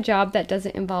 Maybe get a job that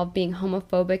doesn't involve being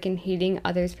homophobic and hating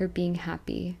others for being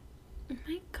happy. Oh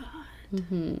my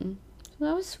god. So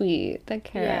that was sweet that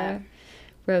Cara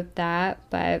wrote that,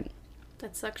 but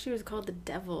That sucks. She was called the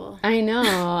devil. I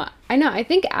know. I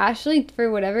think Ashley,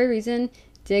 for whatever reason,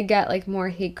 did get, like, more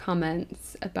hate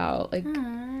comments about, like,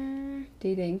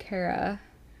 dating Cara.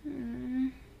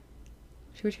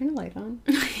 Should we turn the light on?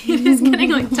 It's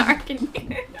getting, like, dark in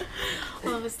here.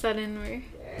 All of a sudden, we're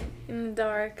in the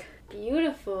dark.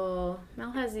 Beautiful.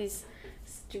 Mel has these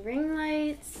string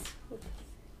lights with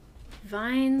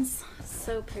vines.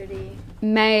 So pretty.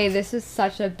 May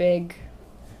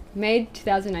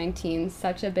 2019,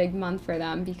 such a big month for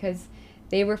them because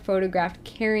they were photographed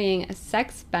carrying a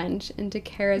sex bench into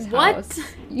Cara's house.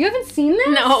 You haven't seen this?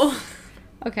 No.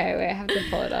 Okay, wait, I have to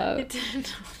pull it up. I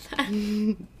didn't know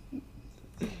that.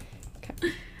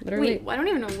 Okay. Literally. Wait, I don't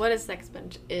even know what a sex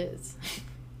bench is.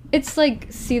 It's like,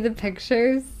 see the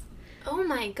pictures? Oh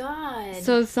my god.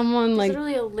 So someone There's like...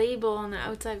 literally a label on the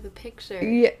outside of the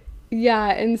picture.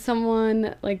 Yeah, and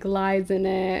someone like lies in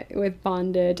it with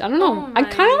bondage. I don't know. Oh I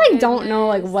kind of like don't know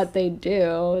like goodness. what they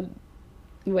do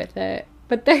with it.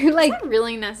 But they're like... Is that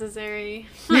really necessary?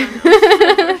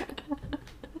 I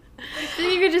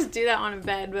think you could just do that on a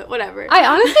bed, but whatever. I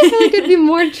honestly feel like it'd be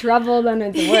more trouble than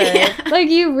it's worth. Yeah. Like,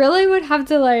 you really would have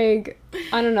to, like,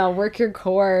 I don't know, work your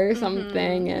core or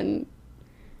something, and...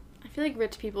 I feel like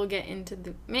rich people get into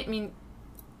the...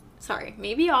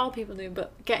 maybe all people do,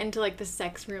 but get into, like, the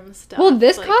sex room stuff. Well,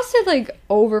 this like, costed, like,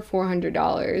 over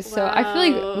 $400, so I feel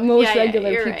like most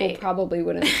regular people right. probably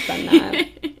wouldn't spend that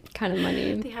kind of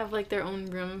money. They have, like, their own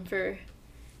room for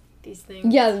these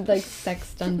things. Yeah, like,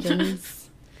 sex dungeons.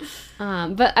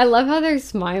 But I love how they're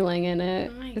smiling in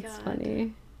it. Oh my It's God.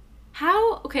 funny.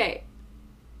 How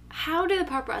did the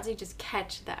paparazzi just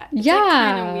catch that? It's Yeah.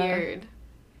 kind of weird.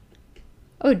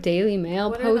 Oh, Daily Mail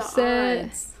What posts are the it.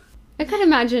 odds? I could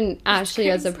imagine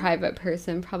Ashley as a crazy. private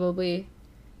person probably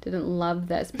didn't love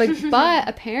this. But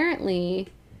apparently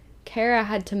Cara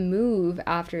had to move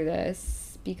after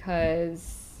this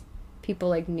because people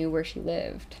like knew where she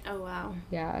lived. Oh, wow.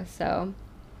 Yeah, so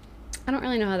I don't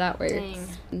really know how that works. Dang.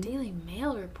 Daily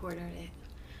Mail reported it.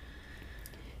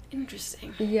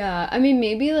 Interesting. Yeah, I mean,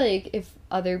 maybe, like, if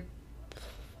other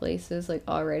places, like,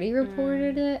 already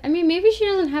reported it. I mean, maybe she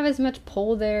doesn't have as much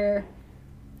pull there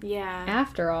Yeah.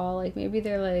 after all. Like, maybe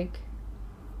they're like,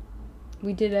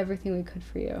 we did everything we could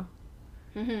for you.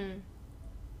 Mm-hmm.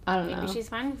 I don't know. Maybe she's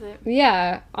fine with it.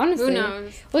 Yeah, honestly. Who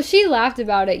knows? Well, she laughed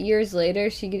about it years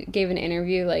later. She gave an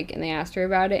interview, like, and they asked her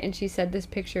about it, and she said this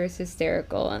picture is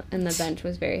hysterical, and the bench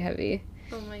was very heavy.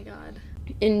 Oh my god.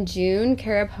 In June,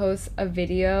 Cara posts a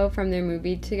video from their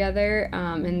movie together,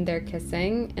 and they're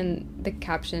kissing, and the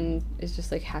caption is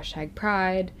just like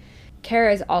 #pride.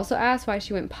 Cara is also asked why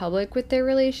she went public with their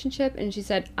relationship, and she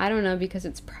said, I don't know, because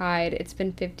it's pride. It's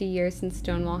been 50 years since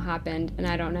Stonewall happened, and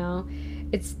I don't know.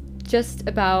 It's just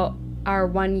about our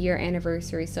 1 year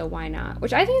anniversary, so why not?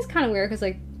 Which I think is kind of weird, because,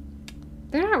 like,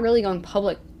 they're not really going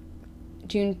public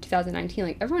June 2019.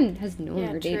 Like, everyone has known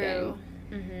Yeah, they're true. dating.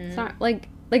 Mm-hmm. It's not like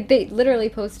they literally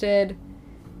posted,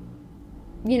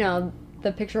 you know,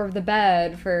 the picture of the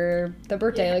bed for the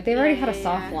birthday. Yeah, Like, they've already yeah, had a yeah,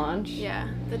 soft yeah. launch. Yeah.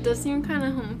 That does seem kind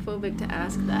of homophobic to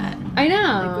ask that. I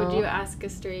know. Like, would you ask a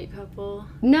straight couple?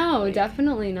 No, like,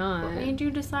 definitely not. What made you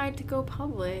decide to go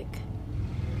public?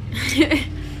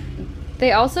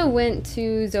 They also went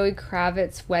to Zoe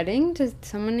Kravitz's wedding to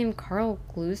someone named Carl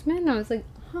Glusman. I was like,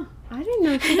 huh, I didn't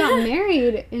know she got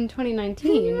married in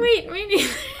 2019. Wait.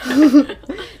 That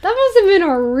must have been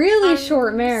a really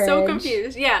short marriage. So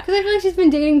confused. Yeah. Because I feel like she's been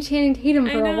dating Channing Tatum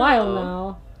for a while know.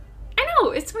 now. I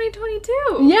know. It's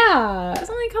 2022. Yeah. It was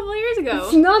only a couple of years ago.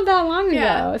 It's not that long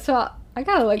Yeah. ago. So I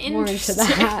gotta look more into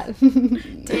that.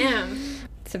 Damn.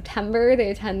 September, they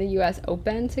attend the U.S.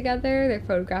 Open together. They're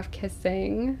photographed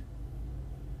kissing.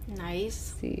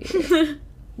 Nice. See.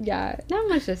 Yeah, not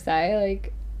much to say.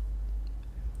 Like,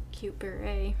 Cute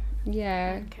beret.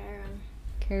 yeah. Cara.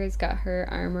 Cara's got her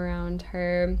arm around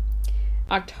her.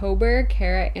 October,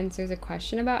 Cara answers a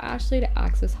question about Ashley to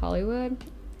Access Hollywood.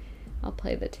 I'll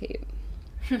play the tape.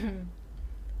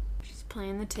 She's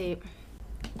playing the tape.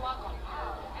 Welcome.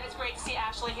 And it's great to see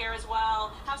Ashley here as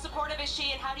well. How supportive is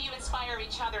she, and how do you inspire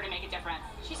each other to make a difference?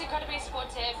 She's incredibly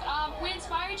supportive. We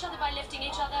inspire each other by lifting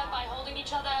each other, by holding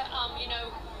each other. You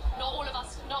know,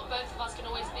 not both of us can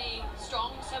always be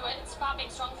strong, so it's about being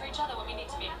strong for each other when we need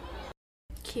to be.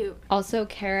 Cute. Also,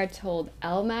 Cara told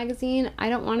Elle magazine, I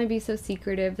don't want to be so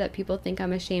secretive that people think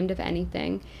I'm ashamed of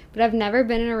anything, but I've never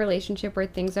been in a relationship where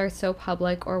things are so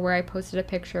public or where I posted a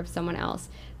picture of someone else.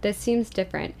 This seems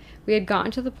different. We had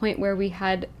gotten to the point where we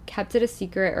had kept it a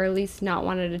secret, or at least not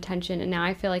wanted attention, and now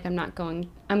I feel like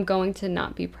I'm going to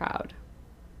not be proud.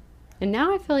 And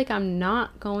now I feel like I'm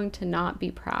not going to not be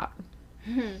proud.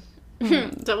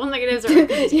 Double negatives are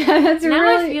okay. Yeah, that's now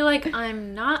really... I feel like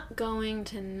I'm not going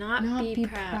to not be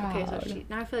proud. Okay, so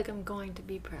now I feel like I'm going to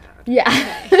be proud. Yeah.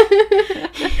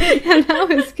 Okay. And that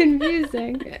was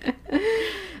confusing.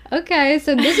 Okay,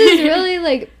 so this is really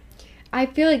like, I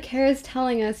feel like Cara's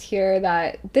telling us here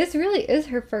that this really is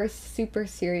her first super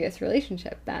serious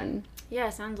relationship then. Yeah,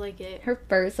 sounds like it. Her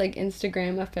first like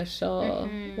Instagram official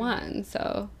one.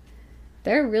 So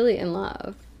they're really in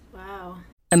love. Wow.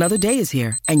 Another day is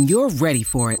here, and you're ready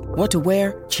for it. What to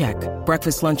wear? Check.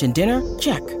 Breakfast, lunch, and dinner?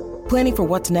 Check. Planning for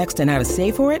what's next and how to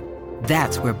save for it?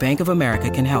 That's where Bank of America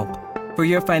can help. For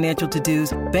your financial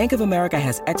to-dos, Bank of America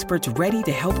has experts ready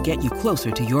to help get you closer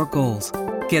to your goals.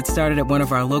 Get started at one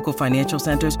of our local financial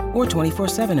centers or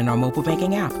 24/7 in our mobile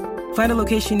banking app. Find a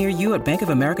location near you at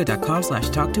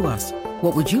bankofamerica.com/talktous.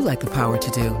 What would you like the power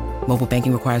to do? Mobile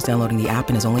banking requires downloading the app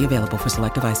and is only available for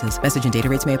select devices. Message and data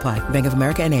rates may apply. Bank of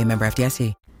America N.A., member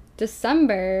FDIC.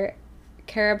 December,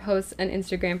 Cara posts an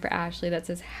Instagram for Ashley that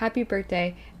says, "Happy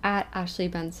birthday at Ashley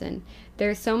Benson.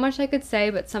 There's so much I could say,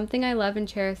 but something I love and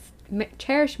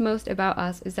cherish most about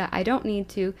us is that I don't need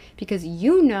to, because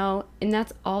you know, and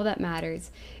that's all that matters.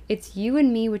 It's you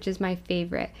and me, which is my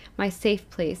favorite, my safe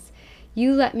place.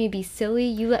 You let me be silly,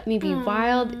 you let me be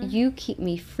wild, you keep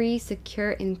me free,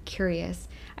 secure, and curious.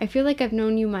 I feel like I've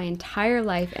known you my entire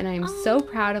life, and I am so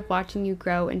proud of watching you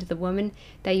grow into the woman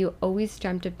that you always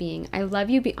dreamt of being. I love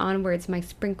you beyond words, my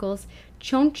sprinkles,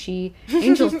 chonchi,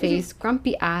 angel face,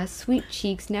 grumpy ass, sweet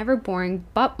cheeks, never boring,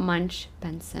 butt munch,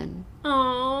 Benson."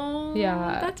 Oh,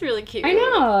 Yeah. that's really cute. I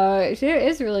know. She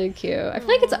is really cute. I feel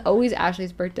like it's always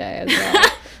Ashley's birthday as well.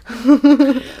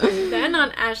 Then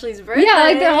on Ashley's birthday. Yeah,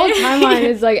 like their whole timeline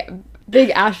is like big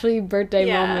Ashley birthday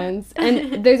moments.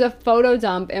 And there's a photo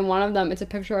dump, and one of them, it's a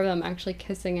picture of them actually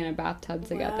kissing in a bathtub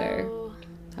together. Wow.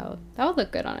 So that would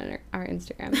look good on our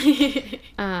Instagram.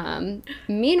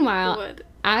 Meanwhile,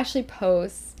 Ashley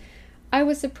posts, "I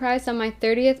was surprised on my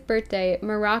 30th birthday.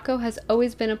 Morocco has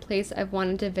always been a place I've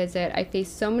wanted to visit. I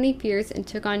faced so many fears and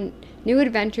took on new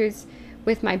adventures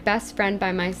with my best friend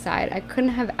by my side. I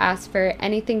couldn't have asked for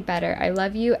anything better. I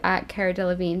love you at Cara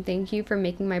Delevingne. Thank you for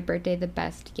making my birthday the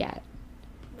best yet."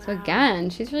 Wow. So again,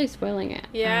 she's really spoiling it.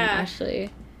 Ashley.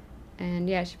 And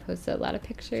yeah, she posted a lot of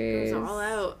pictures. It was all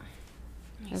out.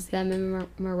 Of them in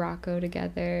Morocco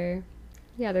together.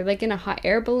 Yeah, they're like in a hot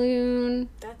air balloon.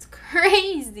 That's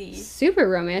crazy. Super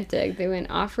romantic. They went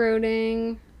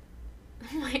off-roading.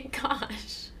 Oh my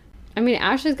gosh. I mean,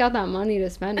 Ashley's got that money to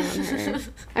spend on her.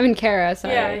 I mean, Cara,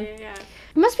 sorry. Yeah.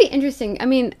 It must be interesting. I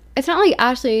mean, it's not like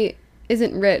Ashley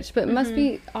isn't rich, but it must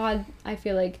be odd, I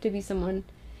feel like, to be someone,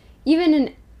 even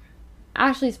in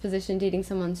Ashley's position, dating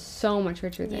someone so much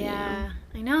richer than you. Yeah,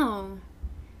 I know.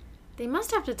 They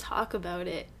must have to talk about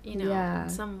it, in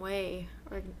some way.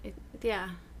 Or,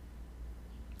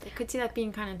 I could see that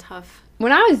being kind of tough.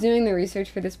 When I was doing the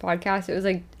research for this podcast, it was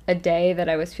like a day that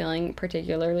I was feeling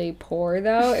particularly poor,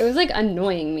 though. It was like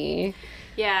annoying me.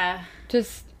 Yeah.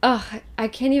 Just, I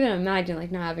can't even imagine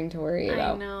like not having to worry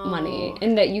about money.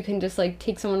 And that you can just like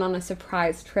take someone on a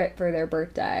surprise trip for their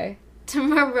birthday. To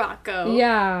Morocco.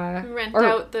 Yeah. Rent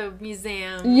out the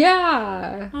museum.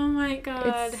 Yeah. Oh my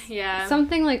god. It's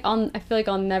something like I feel like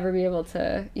I'll never be able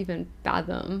to even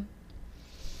fathom.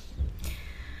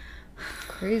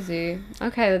 Crazy.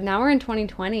 Okay, now we're in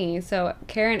 2020. So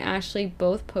Cara and Ashley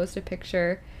both post a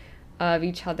picture of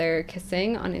each other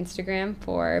kissing on Instagram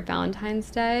for Valentine's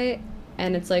Day.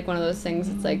 And it's like one of those things,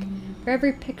 it's like for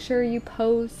every picture you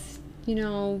post,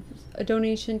 a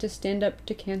donation to Stand Up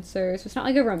to Cancer. So it's not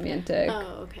like a romantic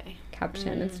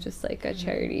caption. It's just like a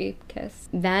charity kiss.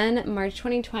 Then March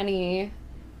 2020,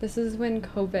 this is when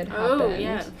COVID happened. Oh,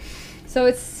 yeah. So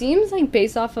it seems like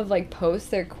based off of like posts,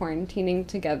 they're quarantining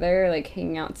together, like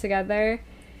hanging out together.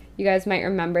 You guys might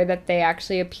remember that they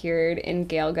actually appeared in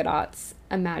Gail Gadot's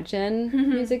Imagine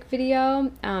music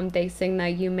video. They sing the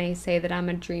 "You May Say That I'm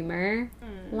a Dreamer"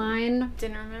 line.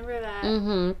 Didn't remember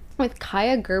that. With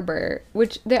Kaya Gerber,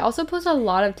 which they also post a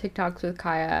lot of TikToks with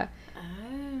Kaya.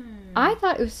 I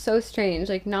thought it was so strange,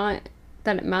 like not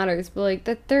that it matters, but like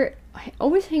that they're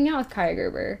always hanging out with Kaya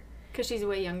Gerber. Because she's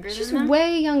way younger than them? She's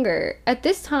way younger. At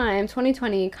this time,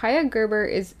 2020, Kaya Gerber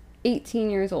is 18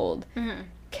 years old.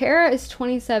 Cara is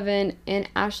 27 and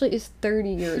Ashley is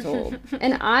 30 years old.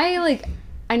 And I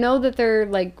know that they're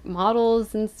like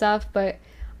models and stuff, but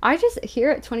I just here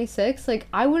at 26, like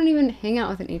I wouldn't even hang out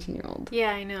with an 18-year-old.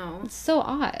 Yeah, I know. It's so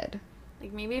odd.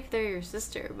 Like maybe if they're your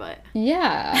sister, but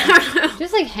yeah.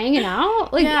 Just like hanging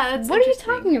out? Like that's what are you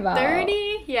talking about?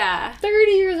 30? Yeah.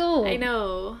 30 years old. I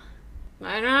know.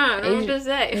 I don't know what to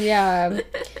say. Yeah.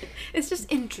 It's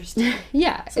just interesting.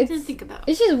 Yeah. Something to think about.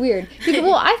 It's just weird.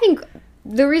 Well, I think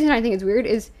the reason I think it's weird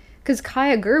is because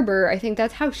Kaya Gerber, I think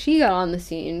that's how she got on the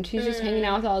scene. She's just hanging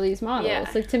out with all these models. Yeah.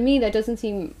 Like, to me, that doesn't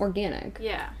seem organic.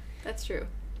 Yeah, that's true.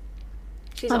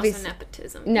 She's Obviously, also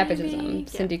nepotism. Nepotism. Maybe?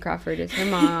 Cindy Crawford is her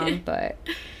mom, but...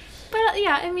 But,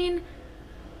 yeah, I mean...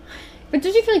 But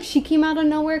did you feel like she came out of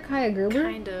nowhere, Kaya Gerber?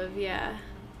 Kind of, yeah.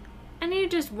 And you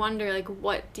just wonder, like,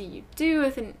 what do you do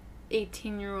with an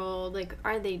 18-year-old? Like,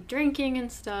 are they drinking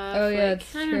and stuff? Oh, yeah, like,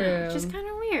 it's I don't true. know. It's just kind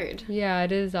of weird. Yeah,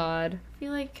 it is odd. I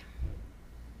feel like...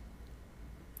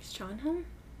 Is John home?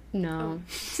 No.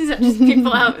 Is that just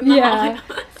people out in the Yeah.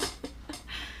 hall?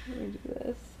 Let me do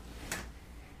this.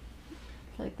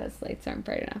 I feel like those lights aren't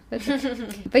bright enough.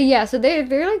 But, but yeah, so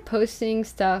they're like posting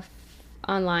stuff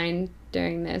online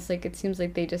during this. Like, it seems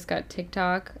like they just got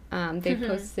TikTok. They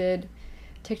posted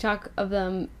TikTok of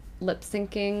them lip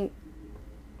syncing.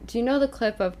 Do you know the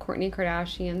clip of Kourtney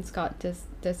Kardashian, Scott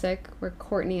Disick, where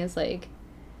Kourtney is like,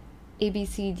 A, B,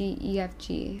 C, D, E, F,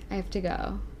 G, I have to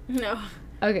go? No.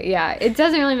 Okay, yeah, it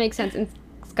doesn't really make sense. And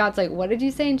Scott's like, what did you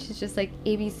say? And she's just like,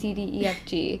 A, B, C, D, E, F,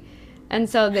 G. And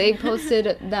so they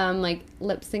posted them, like,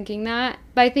 lip syncing that.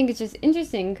 But I think it's just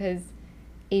interesting because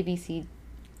A, B, C,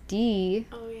 D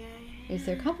Oh, yeah. is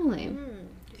their couple name.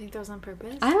 You think that was on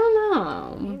purpose? I don't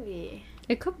know. Maybe.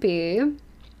 It could be.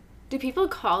 Do people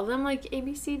call them, like, A,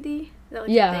 B, C, D? Is that,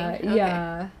 like, Yeah, a thing? Okay.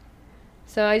 yeah.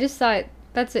 So I just thought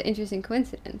that's an interesting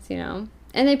coincidence, you know?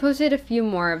 And they posted a few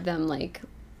more of them, like,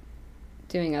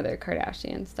 doing other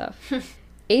Kardashian stuff.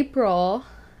 April,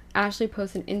 Ashley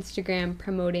posted an Instagram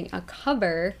promoting a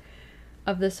cover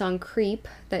of the song Creep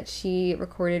that she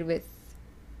recorded with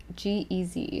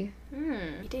G-Eazy.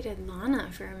 He dated Lana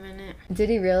for a minute. Did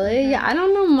he really? Yeah, I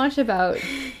don't know much about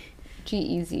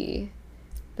G-Eazy.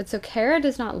 But so Cara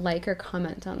does not like or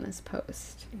comment on this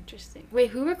post. Interesting. Wait,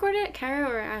 who recorded it? Cara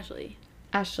or Ashley?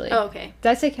 Ashley. Oh, okay. Did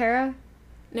I say Cara?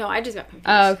 No, I just got confused.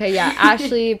 Oh, okay, yeah.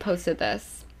 Ashley posted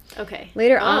this. Okay.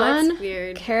 Later that's on,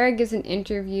 weird. Cara gives an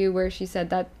interview where she said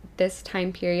that this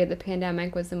time period, the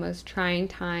pandemic, was the most trying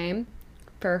time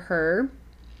for her.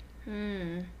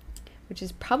 Which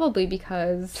is probably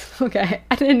because, okay,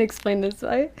 I didn't explain this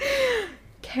way.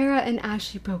 Cara and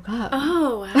Ashley broke up.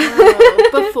 Oh,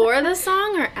 wow. Before the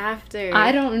song or after?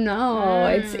 I don't know.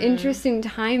 It's interesting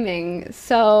timing.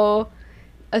 So,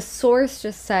 a source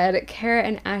just said Cara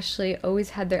and Ashley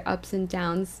always had their ups and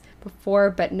downs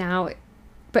before, but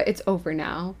it's over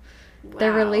now. Wow.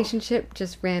 Their relationship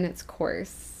just ran its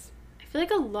course. I feel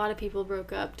like a lot of people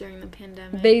broke up during the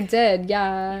pandemic. They did,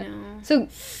 yeah. You know? So,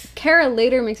 Cara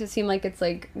later makes it seem like it's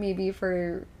like maybe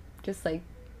for just like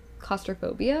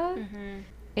claustrophobia.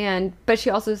 But she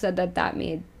also said that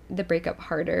made the breakup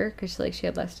harder because she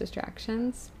had less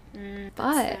distractions.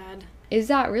 But sad. Is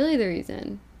that really the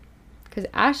reason? Because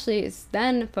Ashley is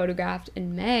then photographed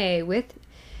in May with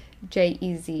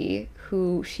J-E-Z,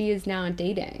 who she is now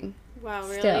dating. Wow,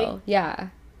 really? Still, yeah.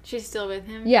 She's still with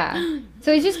him? Yeah.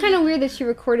 So it's just kind of weird that she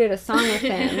recorded a song with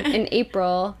him in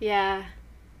April. Yeah.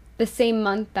 The same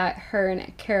month that her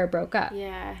and Cara broke up.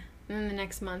 Yeah. And then the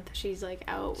next month, she's, like,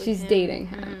 out with She's him. dating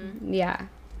him. Yeah.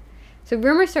 So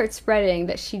rumors start spreading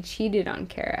that she cheated on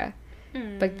Cara.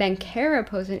 But then Cara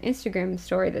posted an Instagram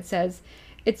story that says,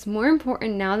 "It's more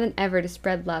important now than ever to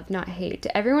spread love, not hate.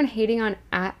 To everyone hating on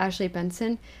Ashley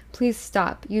Benson, please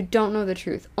stop. You don't know the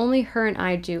truth. Only her and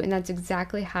I do, and that's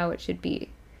exactly how it should be."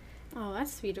 Oh,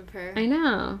 that's sweet of her. I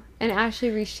know. And Ashley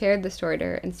reshared the story to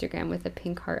her Instagram with a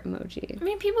pink heart emoji. I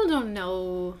mean, people don't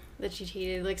know that she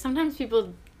cheated. Like, sometimes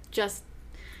people just...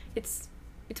 It's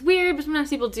weird, but sometimes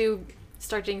people do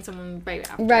start dating someone right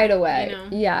after. Right away. You know?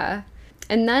 Yeah.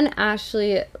 And then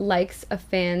Ashley likes a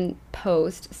fan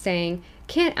post saying,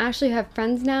 "Can't Ashley have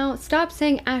friends now? Stop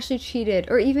saying Ashley cheated."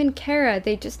 Or even Cara,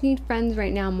 they just need friends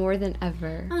right now more than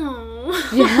ever. Oh.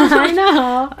 Yeah, I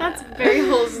know. That's very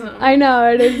wholesome. I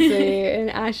know, it is sweet. And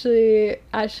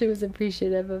Ashley was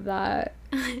appreciative of that.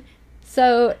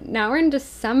 So now we're in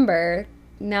December.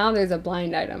 Now there's a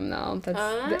blind item, though.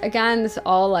 That's again, this is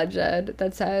all alleged.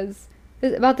 That says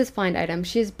about this blind item.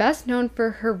 She is best known for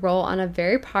her role on a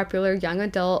very popular young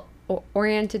adult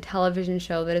oriented television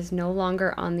show that is no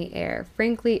longer on the air.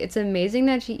 Frankly, it's amazing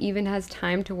that she even has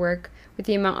time to work with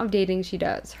the amount of dating she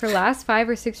does. Her last 5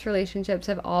 or 6 relationships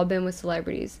have all been with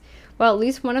celebrities. While at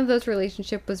least one of those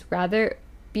relationships was rather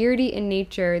beardy in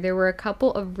nature, there were a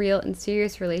couple of real and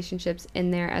serious relationships in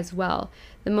there as well.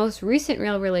 The most recent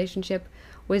real relationship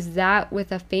was that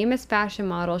with a famous fashion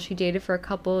model she dated for a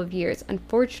couple of years.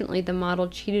 Unfortunately, the model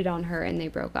cheated on her and they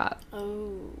broke up.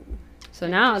 Oh. So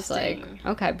now it's like,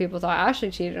 okay, people thought Ashley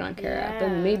cheated on Cara, but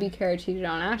maybe Cara cheated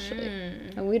on Ashley.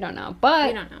 And we don't know. But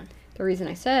We don't know. the reason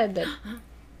I said that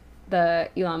the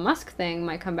Elon Musk thing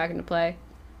might come back into play,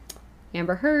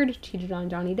 Amber Heard cheated on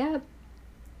Johnny Depp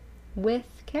with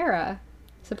Cara.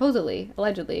 Supposedly,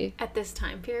 allegedly. At this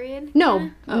time period? No, Yeah?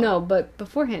 Oh. no, but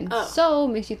beforehand. Oh. So,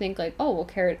 makes you think, like, oh, well,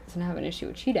 Cara doesn't have an issue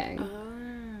with cheating.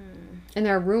 And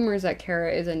there are rumors that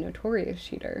Cara is a notorious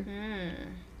cheater.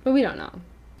 But we don't know.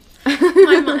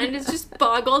 My mind is just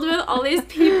boggled with all these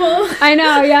people. I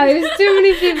know, yeah, there's too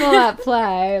many people at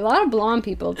play. A lot of blonde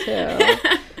people, too.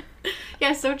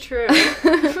 Yeah, so true.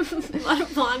 A lot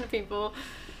of blonde people.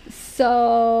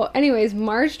 So, anyways,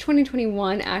 March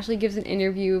 2021, Ashley gives an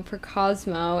interview for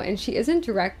Cosmo, and she isn't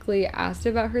directly asked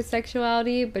about her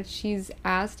sexuality, but she's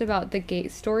asked about the gay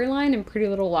storyline in Pretty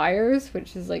Little Liars,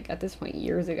 which is, like, at this point,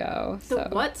 years ago. So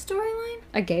what storyline?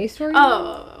 A gay storyline?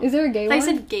 Oh. Is there a gay one? I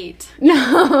said gate.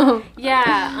 No.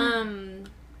 Yeah,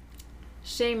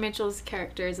 Shay Mitchell's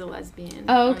character is a lesbian.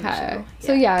 Oh, okay.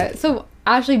 So, yeah, so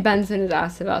Ashley Benson is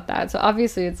asked about that, so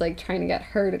obviously it's, like, trying to get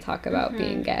her to talk about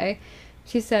being gay.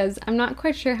 She says, I'm not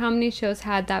quite sure how many shows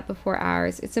had that before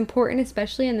ours. It's important,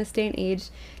 especially in this day and age,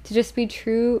 to just be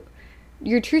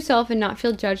your true self and not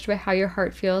feel judged by how your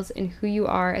heart feels and who you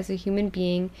are as a human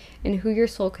being and who your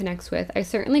soul connects with. I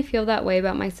certainly feel that way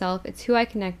about myself. It's who I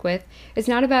connect with. It's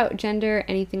not about gender or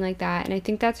anything like that, and I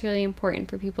think that's really important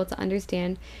for people to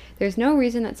understand. There's no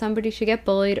reason that somebody should get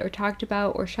bullied or talked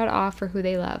about or shut off for who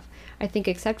they love. I think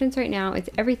acceptance right now is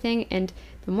everything, and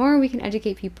the more we can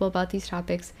educate people about these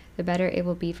topics, the better it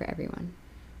will be for everyone.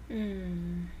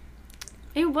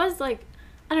 It was like,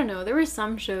 I don't know, there were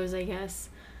some shows, I guess,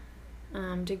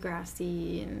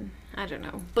 Degrassi and I don't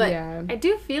know, but Yeah. I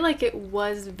do feel like it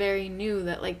was very new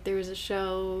that like there was a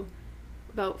show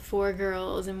about 4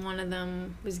 girls and one of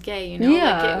them was gay, you know?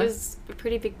 Yeah. Like it was a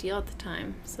pretty big deal at the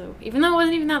time. So even though it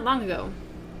wasn't even that long ago.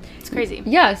 It's crazy.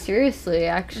 Yeah, seriously,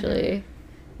 actually.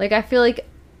 Like, I feel like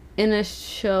in a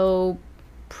show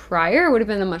prior, it would have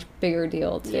been a much bigger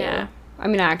deal, too. Yeah. I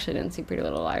mean, I actually didn't see Pretty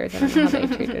Little Liars. I don't know how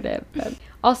they treated it. But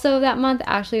also, that month,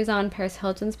 Ashley is on Paris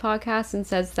Hilton's podcast and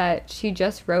says that she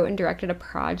just wrote and directed a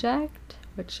project,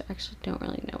 which I actually don't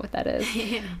really know what that is,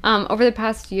 over the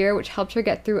past year, which helped her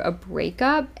get through a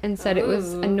breakup, and said it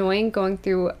was annoying going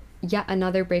through yet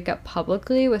another breakup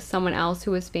publicly with someone else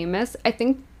who was famous. I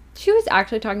think she was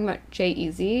actually talking about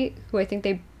Jay-Z, who I think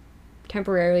they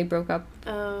temporarily broke up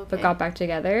but got back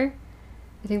together.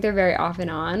 I think they're very off and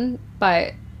on,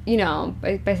 but you know,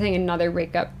 by saying another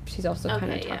breakup, she's also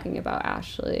kind of talking about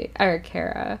Ashley or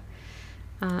Cara.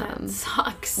 That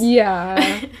sucks.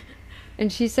 Yeah.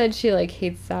 And she said she like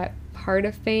hates that part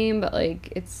of fame, but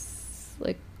like it's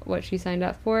like what she signed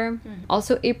up for.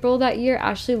 Also, April that year,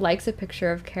 Ashley likes a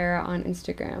picture of Cara on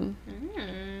Instagram.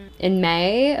 In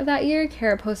May of that year,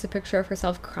 Cara posts a picture of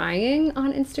herself crying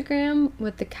on Instagram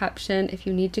with the caption, "If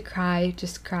you need to cry,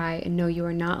 just cry and know you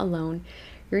are not alone.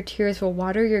 Your tears will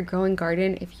water your growing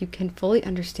garden if you can fully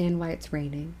understand why it's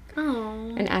raining."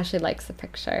 Oh. And Ashley likes the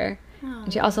picture.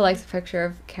 And she also likes a picture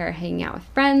of Cara hanging out with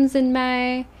friends in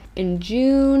May. In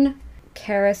June,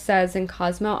 Cara says in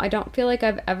Cosmo, "I don't feel like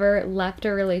I've ever left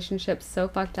a relationship so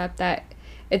fucked up that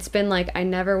it's been like I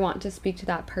never want to speak to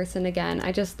that person again.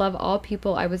 I just love all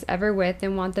people I was ever with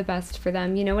and want the best for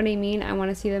them. You know what I mean? I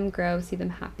want to see them grow, see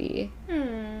them happy."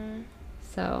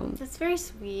 So That's very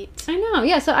sweet. I know,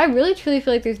 yeah. So I really truly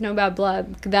feel like there's no bad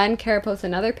blood. Then Cara posts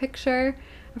another picture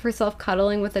of herself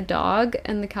cuddling with a dog,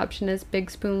 and the caption is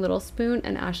 "Big spoon, little spoon."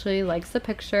 And Ashley likes the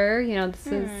picture. You know, this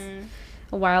is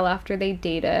a while after they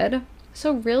dated.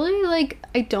 So really, like,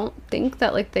 I don't think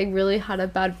that like they really had a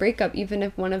bad breakup. Even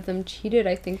if one of them cheated,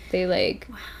 I think they like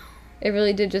it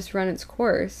really did just run its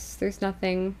course. There's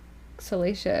nothing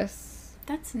salacious.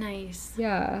 That's nice.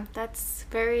 Yeah. That's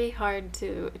very hard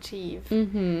to achieve.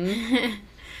 Mm-hmm.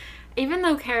 Even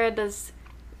though Cara does,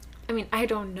 I mean, I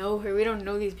don't know her. We don't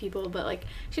know these people, but like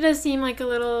she does seem like a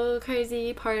little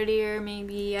crazy partier.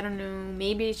 Maybe, I don't know.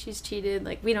 Maybe she's cheated.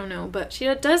 Like we don't know, but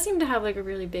she does seem to have like a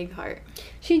really big heart.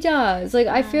 She does. Like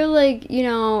I feel like, you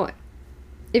know,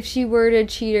 if she were to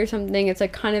cheat or something, it's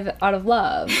like kind of out of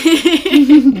love.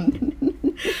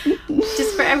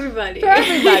 Just for everybody. For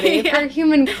everybody. Yeah. For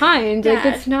humankind. Like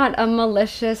Yeah. it's not a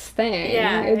malicious thing.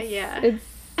 Yeah, It's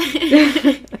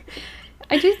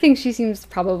I do think she seems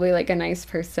probably like a nice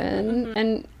person.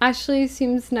 And Ashley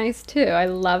seems nice too. I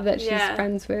love that she's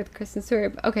friends with Kristen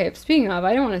Stewart. Okay, speaking of,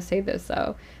 I don't want to say this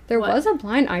though. There was a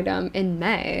blind item in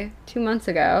May, 2 months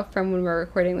ago, from when we're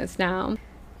recording this now,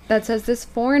 that says this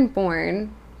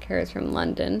foreign-born, Cara's from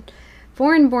London,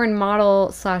 foreign-born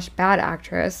model / bad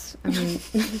actress, I mean,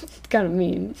 it's kind of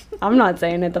mean. I'm not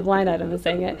saying it, the blind item is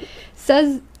saying it,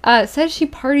 says she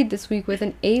partied this week with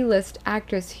an A-list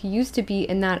actress who used to be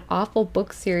in that awful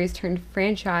book series turned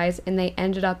franchise, and they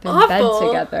ended up in bed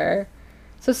together.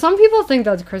 So some people think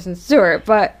that's Kristen Stewart,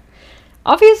 but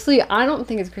obviously I don't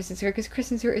think it's Kristen Stewart because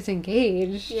Kristen Stewart is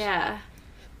engaged. Yeah.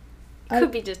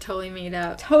 Could be just totally made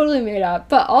up. Totally made up.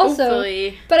 But also,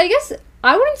 Hopefully. But I guess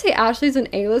I wouldn't say Ashley's an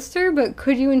A-lister, but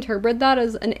could you interpret that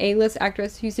as an A-list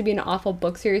actress who used to be an awful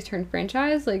book series turned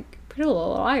franchise? Like, Pretty Little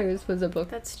Liars was a book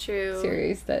That's true.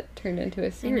 series that turned into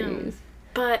a series.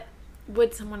 But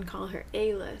would someone call her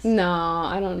A-list? No,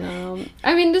 I don't know.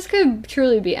 I mean, this could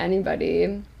truly be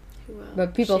anybody. Who else?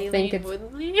 But people Shailene think it's...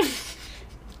 Woodley?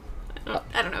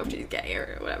 I don't know if she's gay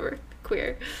or whatever.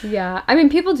 Queer. Yeah. I mean,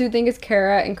 people do think it's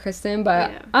Cara and Kristen,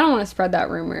 but Yeah. I don't want to spread that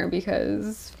rumor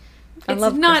because I It's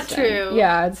love not Kristen. true.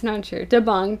 Yeah, it's not true.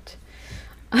 Debunked.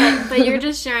 But you're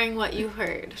just sharing what you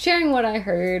heard. Sharing what I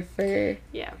heard for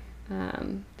Yeah.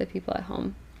 the people at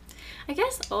home. I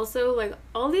guess also, like,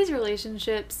 all these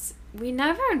relationships, we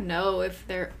never know if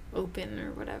they're open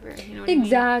or whatever. You know what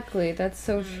Exactly. That's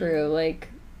so true. Like,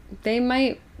 they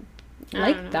might I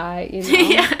like don't know. that, you know?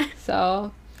 Yeah.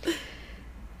 So,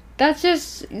 that's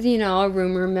just, you know, a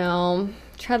rumor mill.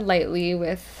 Tread lightly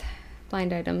with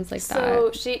blind items like So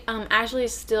that. she,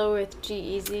 Ashley's still with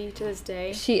G-Eazy to this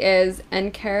day. She is,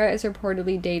 and Cara is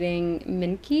reportedly dating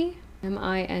Minke.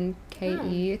 Minke.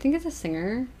 I think it's a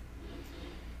singer.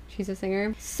 She's a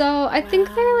singer. So, I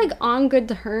think they're, like, on good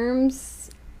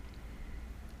terms.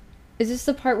 Is this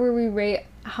the part where we rate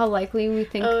how likely we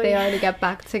think they are to get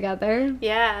back together?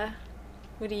 Yeah.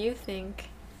 What do you think?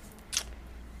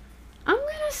 I'm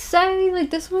gonna say, like,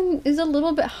 this one is a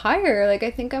little bit higher. Like, I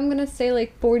think I'm gonna say,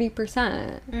 like,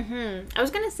 40%. I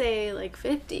was gonna say, like,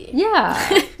 50. Yeah.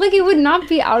 Like, it would not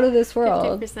be out of this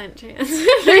world. 50% chance.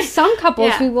 There's some couples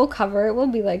Yeah. we will cover. It will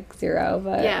be, like, 0,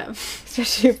 but... Yeah.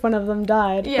 Especially if one of them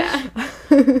died. Yeah.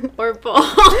 Or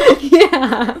both.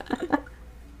 Yeah.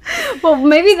 Well,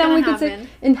 maybe then we gonna could say, happen.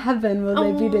 in heaven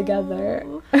will they be together?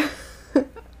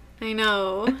 I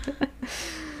know.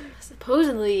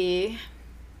 Supposedly,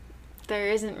 there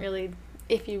isn't really,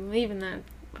 if you believe in that,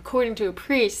 according to a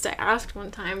priest, I asked one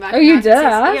time back in you 1960,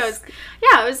 did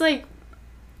I ask? was like,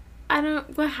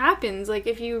 what happens? Like,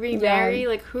 if you remarry,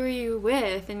 like, who are you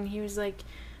with? And he was like,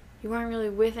 you aren't really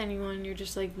with anyone, you're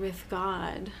just, like, with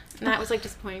God. And that was, like,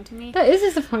 disappointing to me. That is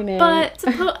disappointing. But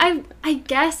I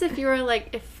guess if you were,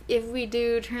 like, if we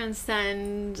do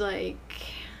transcend, like,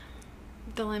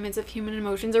 the limits of human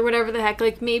emotions or whatever the heck,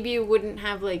 like, maybe you wouldn't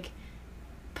have, like,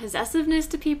 possessiveness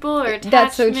to people or attachment.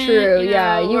 That's so true.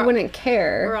 Yeah, you or, wouldn't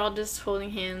care. We're all just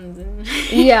holding hands and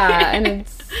Yeah, and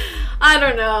it's... I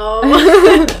don't know.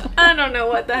 I don't know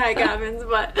what the heck happens,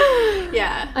 but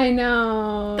yeah. I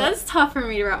know. That's tough for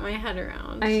me to wrap my head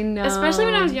around. I know. Especially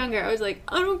when I was younger. I was like,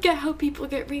 I don't get how people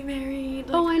get remarried.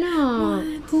 Like, Oh, I know.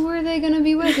 what? Who are they gonna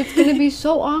be with? It's gonna be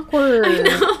so awkward. I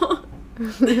know.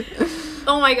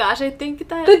 Oh my gosh, I think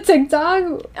that The TikTok.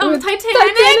 Oh, with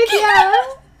Titanic? yeah.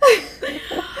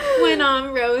 when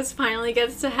Rose finally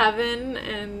gets to heaven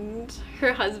and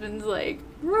her husband's like,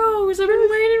 Rose, I've been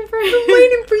waiting for you.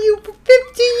 Waiting for you for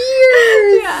 50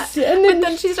 years. Yeah. And But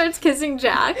then she starts kissing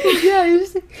Jack. yeah, you're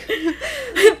just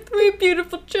like, 3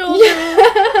 beautiful children.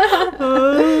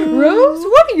 Rose,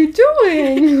 what are you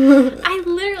doing? I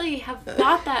literally have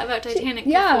thought that about Titanic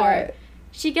Yeah. before.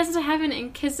 She gets to heaven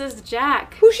and kisses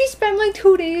Jack. Who she spent like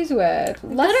 2 days with.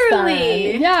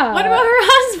 Literally. Yeah. What about her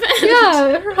husband?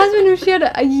 Yeah, her husband who she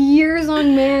had a years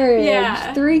on marriage.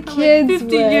 Yeah. 3 I'm like, kids 50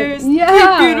 with. years.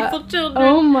 Yeah. 3 beautiful children.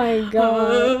 Oh my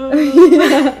god.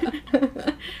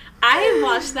 Yeah. I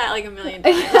watched that like a million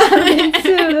times. Me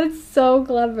too. That's so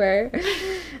clever.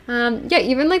 Yeah,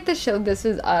 even like the show This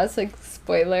Is Us, like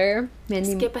spoiler.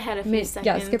 Skip ahead a few seconds.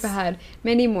 Yeah, skip ahead.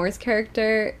 Mandy Moore's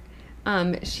character,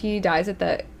 she dies at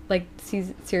the like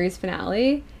series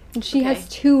finale, and she has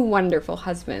 2 wonderful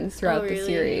husbands throughout the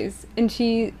series, and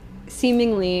she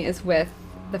seemingly is with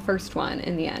the first one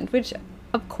in the end, which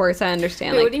of course I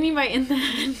understand. Wait, like, what do you mean by in the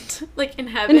end? Like in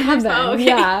heaven? in heaven, Oh, okay.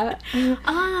 yeah.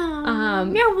 Yeah,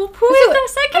 well, who is the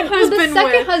second husband the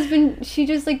second with? husband, she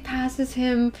just like passes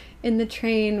him in the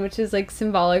train, which is like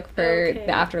symbolic for the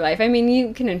afterlife. I mean,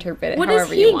 you can interpret it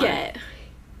however you want. What does he get?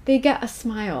 They get a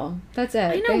smile. That's it.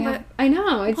 I know, They but I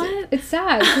know. It's what? it's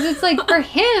sad because it's like for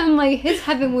him, like his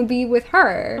heaven would be with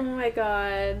her. Oh my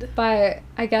god. But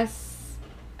I guess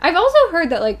I've also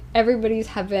heard that like everybody's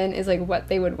heaven is like what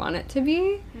they would want it to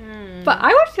be. But I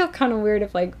would feel kind of weird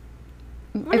if like.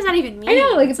 What does that even mean? I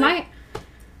know, like It's if my.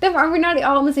 Then are we not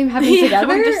all in the same heaven yeah, together?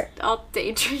 we're just all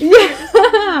daydreaming.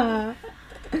 Yeah.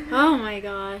 Oh my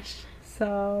gosh.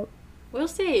 So We'll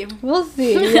see. we'll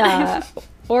see. Yeah.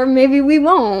 Or maybe we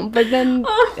won't, but then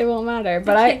it won't matter.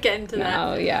 But I can't get into that.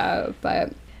 No, yeah,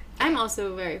 but I'm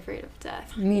also very afraid of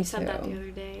death. Me You said that too. the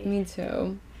other day. me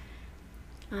too.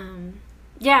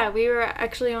 Yeah, we were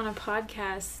actually on a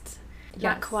podcast. Not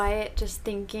Yes. quiet, just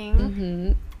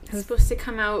thinking. It's supposed to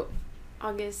come out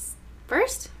August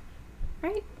 1st,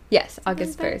 right? Yes,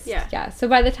 August 1st. Yeah. So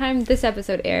by the time this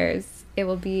episode airs, it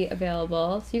will be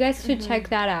available. So you guys should check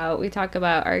that out. We talk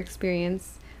about our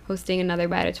experience hosting Another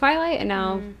Bite of Twilight and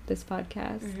now this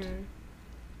podcast.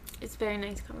 It's a very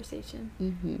nice conversation.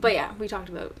 But yeah, we talked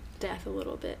about death a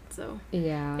little bit, so.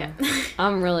 Yeah.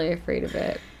 I'm really afraid of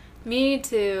it. Me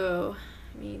too.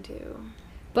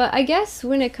 But I guess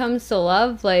when it comes to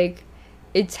love, like,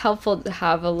 it's helpful to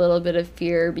have a little bit of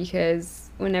fear because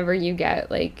whenever you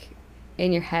get, like,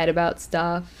 in your head about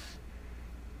stuff,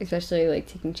 especially, like,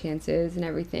 taking chances and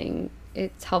everything,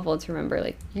 it's helpful to remember,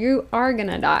 like, you are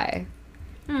gonna die.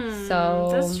 So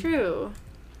that's true.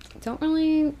 Don't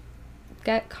really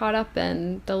get caught up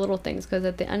in the little things because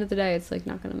at the end of the day, it's, like,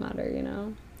 not gonna matter, you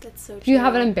know? That's so true. If you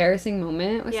have an embarrassing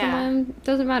moment with someone, it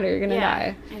doesn't matter. You're gonna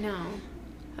die. I know.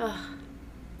 Ugh.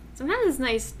 Sometimes it's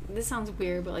nice. This sounds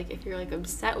weird, but like if you're like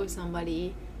upset with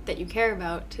somebody that you care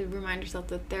about, to remind yourself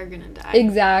that they're gonna die.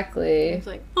 Exactly. It's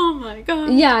like, oh my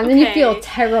god. Yeah, and then you feel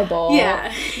terrible.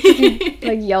 Yeah. You,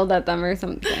 like, yelled at them or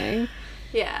something.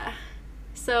 Yeah.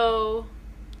 So,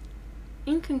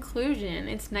 in conclusion,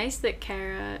 it's nice that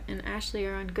Cara and Ashley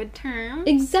are on good terms.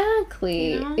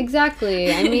 Exactly. You know?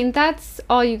 Exactly. I mean, that's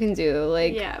all you can do.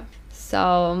 Like,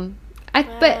 so,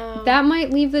 but that might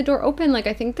leave the door open. Like,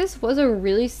 I think this was a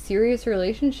really serious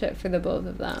relationship for the both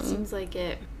of them. Seems like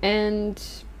it. And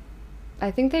I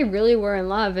think they really were in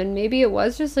love, and maybe it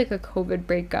was just like a COVID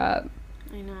breakup.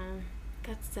 I know.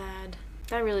 That's sad.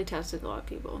 That really tested a lot of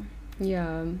people.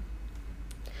 Yeah.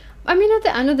 I mean, at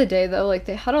the end of the day, though, like,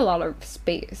 they had a lot of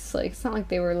space. Like, it's not like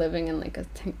they were living in, like, a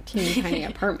teeny tiny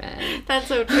apartment. That's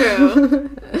so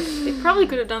true. They probably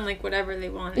could have done, like, whatever they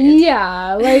wanted.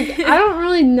 Yeah, like, I don't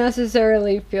really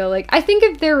necessarily feel like... I think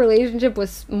if their relationship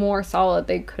was more solid,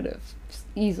 they could have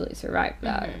easily survived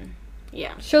that.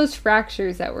 Yeah. Shows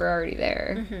fractures that were already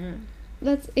there.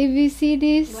 That's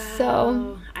ABCD, Wow.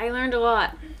 so... I learned a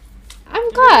lot.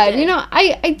 I'm glad. You know,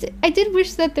 I did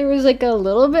wish that there was, like, a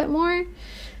little bit more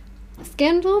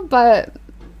scandal, but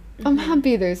I'm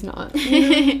happy there's not. You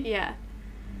know? Yeah.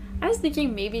 I was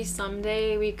thinking maybe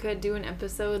someday we could do an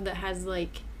episode that has,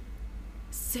 like,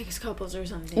 6 couples or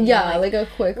something. Yeah, like a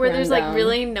quick where rundown. there's, like,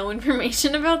 really no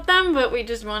information about them, but we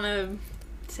just want to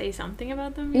say something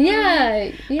about them. Yeah,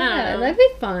 that'd be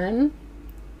fun.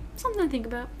 Something to think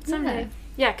about someday.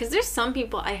 Yeah, because there's some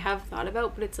people I have thought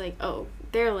about, but it's like, oh,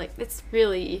 they're, like, it's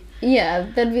really... Yeah,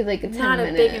 that'd be, like, a 10-minute. Not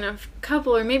a big enough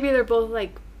couple, or maybe they're both,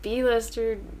 like, B-list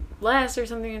or less or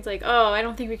something. It's like, oh, I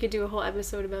don't think we could do a whole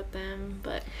episode about them,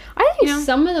 but I think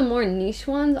some of the more niche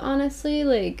ones, honestly,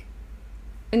 like,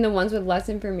 and the ones with less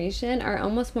information are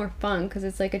almost more fun because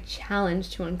it's like a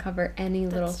challenge to uncover any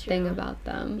little thing about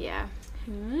them. Yeah.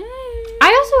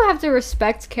 I also have to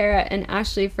respect Cara and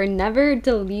Ashley for never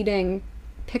deleting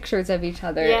pictures of each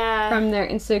other from their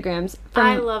Instagrams.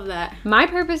 I love that. My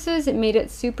purposes, it made it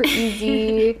super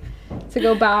easy to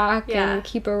go back and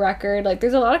keep a record. Like,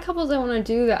 there's a lot of couples I want to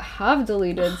do that have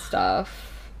deleted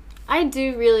stuff. I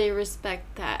do really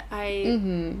respect that.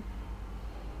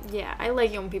 Yeah, I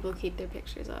like it when people keep their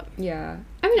pictures up. Yeah.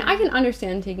 I mean, I can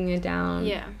understand taking it down.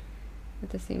 Yeah.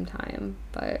 At the same time,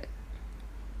 but...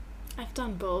 I've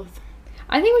done both.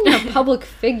 I think when you're a public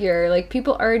figure, like,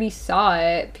 people already saw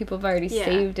it. People have already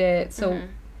saved it. So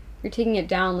you're taking it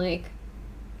down, like...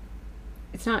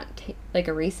 It's not, like,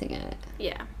 erasing it.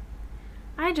 Yeah.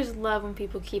 I just love when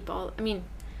people keep all... I mean,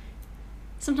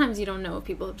 sometimes you don't know if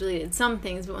people have deleted some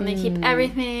things, but when they keep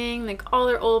everything, like, all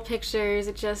their old pictures,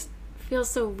 it just feels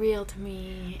so real to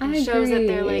me. It shows that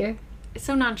they're, like,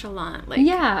 so nonchalant. Like,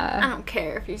 I don't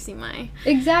care if you see my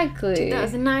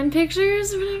 2009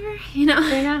 pictures or whatever, you know?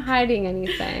 They're not hiding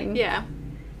anything. Yeah.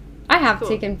 I have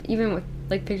taken, even with,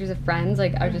 like, pictures of friends,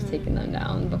 like, I've just taken them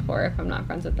down before if I'm not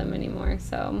friends with them anymore,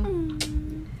 so...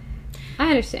 I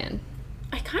understand.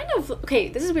 I kind of... Okay,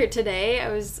 this is weird. Today, I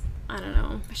don't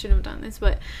know. I shouldn't have done this,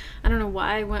 but I don't know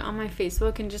why. I went on my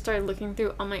Facebook and just started looking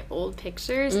through all my old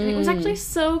pictures, and it was actually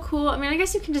so cool. I mean, I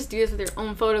guess you can just do this with your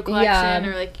own photo collection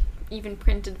or, like, even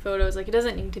printed photos. Like, it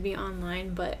doesn't need to be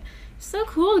online, but it's so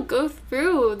cool to go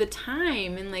through the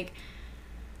time and, like,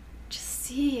 just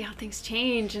see how things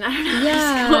change, and I don't know.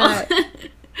 Yeah. It's cool.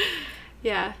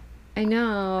 Yeah. I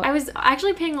know. I was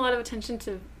actually paying a lot of attention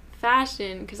to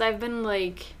fashion because I've been,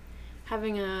 like,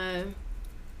 having a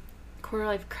quarter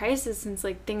life crisis since,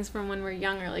 like, things from when we're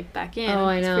young are, like, back in.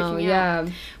 I know. Yeah.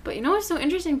 But you know what's so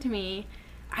interesting to me?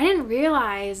 I didn't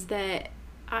realize that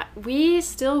We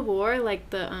still wore, like,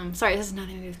 the, sorry, this has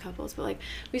nothing to do with couples, but, like,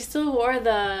 we still wore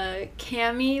the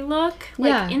cami look,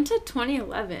 like, into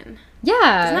 2011.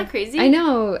 Yeah. Isn't that crazy? I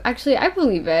know. Actually, I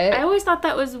believe it. I always thought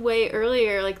that was way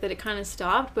earlier, like, that it kind of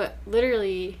stopped, but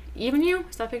literally, even you,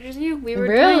 saw pictures of you, we were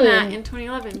doing that in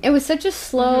 2011. It was such a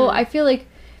slow, I feel like,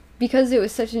 because it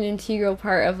was such an integral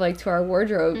part of, like, to our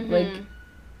wardrobe, like,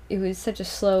 it was such a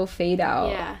slow fade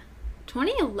out. Yeah.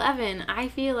 2011, I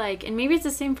feel like, and maybe it's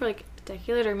the same for, like,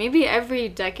 decade, or maybe every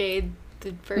decade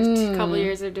the first couple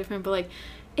years are different, but like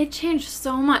it changed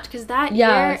so much because that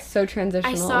year so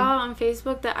transitional. I saw on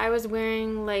Facebook that I was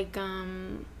wearing like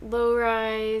low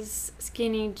rise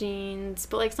skinny jeans,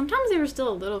 but like sometimes they were still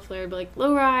a little flared, but like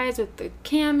low rise with the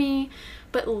cami.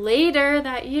 But later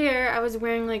that year, I was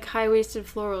wearing, like, high-waisted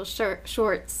floral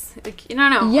shorts. Like, you know,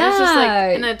 I was just,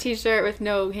 like, in a T-shirt with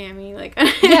no cami. Like,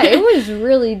 yeah, it was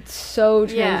really so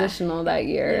transitional that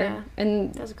year. Yeah.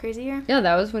 And that was a crazy year. Yeah,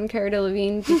 that was when Cara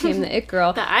Delevingne became the it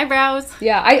girl. The eyebrows.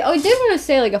 Yeah, I did want to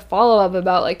say, like, a follow-up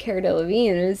about, like, Cara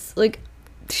Delevingne is, like,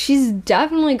 she's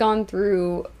definitely gone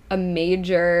through a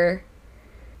major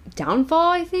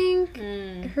downfall, I think.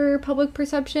 Her public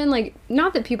perception, like,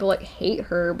 not that people like hate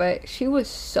her, but she was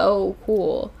so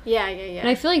cool. Yeah. And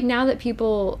I feel like now that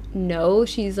people know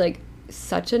she's like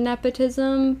such a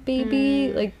nepotism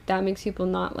baby, like that makes people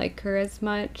not like her as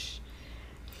much.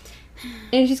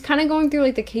 And she's kind of going through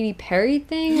like the Katy Perry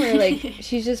thing where like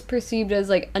she's just perceived as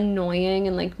like annoying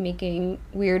and like making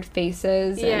weird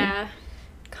faces and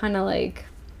kind of like,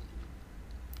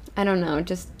 I don't know,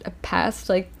 just a pest.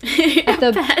 Like at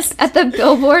the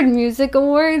Billboard Music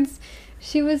Awards,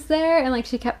 she was there and like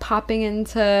she kept popping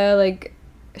into like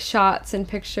shots and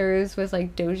pictures with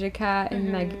like Doja Cat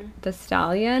and Meg the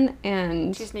Stallion,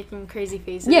 and she's making crazy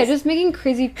faces. Yeah, just making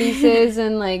crazy faces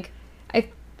and like I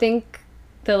think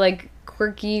the like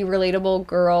quirky, relatable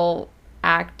girl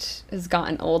act has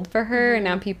gotten old for her, and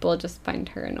now people just find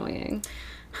her annoying.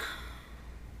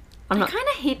 I kind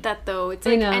of hate that though. It's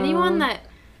like anyone that,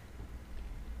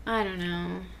 I don't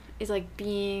know, is like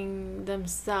being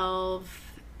themselves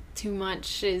too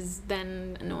much is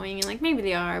then annoying, and like maybe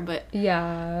they are, but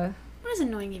what does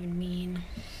annoying even mean?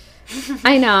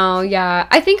 I know, yeah.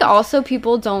 I think also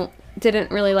people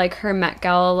didn't really like her Met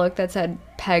Gala look that said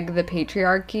 "Peg the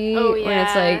Patriarchy." Oh yeah. When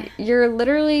it's like you're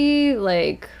literally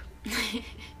like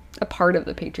a part of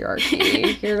the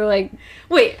patriarchy. You're like,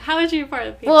 wait, how is she a part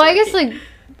of the patriarchy? Well, I guess like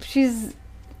she's,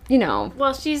 you know.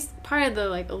 Well, she's part of the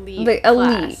like elite. The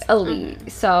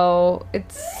elite. So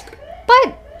it's,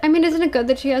 but I mean, isn't it good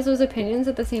that she has those opinions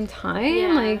at the same time?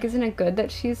 Yeah. Like, isn't it good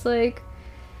that she's like,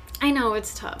 I know,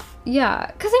 it's tough.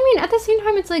 Yeah, because I mean, at the same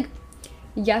time, it's like,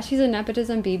 yeah, she's a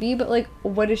nepotism baby, but like,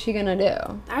 what is she gonna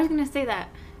do? I was gonna say that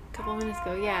a couple minutes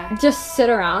ago. Yeah. Just sit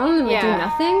around and like, do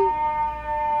nothing.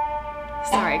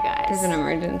 Sorry, guys. There's an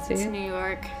emergency. It's New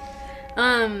York.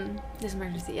 There's an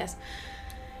emergency. Yes.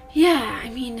 Yeah, I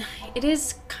mean, it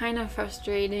is kind of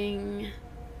frustrating,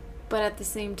 but at the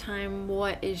same time,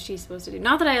 what is she supposed to do?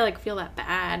 Not that I, like, feel that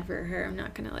bad for her. I'm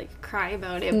not gonna, like, cry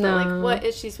about it, but, like, what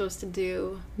is she supposed to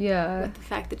do? Yeah. With the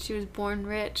fact that she was born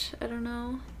rich? I don't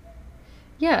know.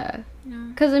 Yeah.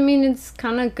 Because, I mean, it's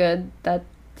kind of good that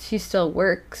she still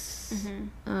works.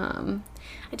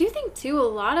 I do think, too, a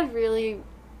lot of really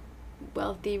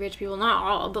wealthy rich people, not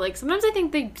all, but like sometimes I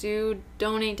think they do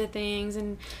donate to things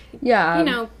and you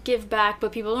know, give back,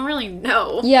 but people don't really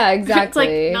know. Yeah, exactly.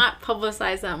 It's like not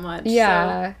publicized that much.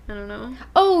 Yeah, so, I don't know.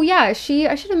 Oh yeah, I should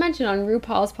have mentioned on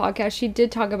RuPaul's podcast, she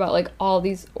did talk about like all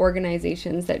these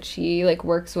organizations that she like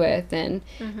works with, and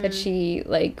that she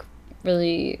like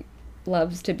really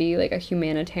loves to be like a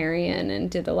humanitarian, and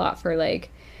did a lot for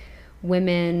like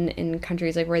women in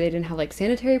countries like where they didn't have like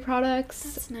sanitary products.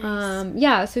 That's nice.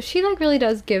 Yeah, so she like really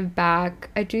does give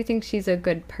back. I do think she's a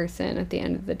good person at the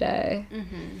end of the day.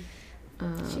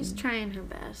 She's trying her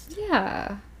best.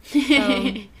 Yeah.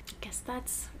 I guess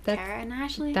that's Cara and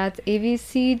Ashley. That's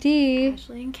ABCD.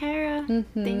 Ashley and Cara.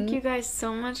 Thank you guys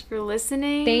so much for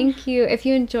listening. Thank you. If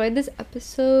you enjoyed this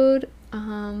episode,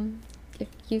 if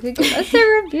you could give us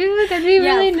a review, that'd be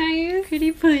really nice.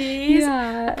 Pretty please.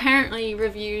 Yeah. Apparently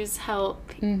reviews help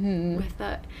with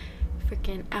that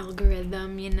freaking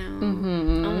algorithm, you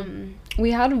know.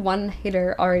 We had one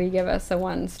hater already give us a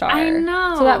 1 star. I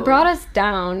know. So that brought us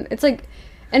down. It's like,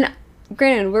 and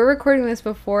granted, we're recording this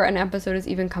before an episode has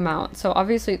even come out, so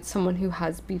obviously it's someone who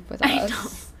has beef with us. I know.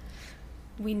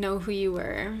 We know who you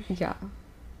were. Yeah.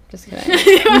 Just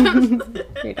kidding.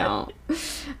 We don't.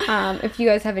 If you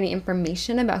guys have any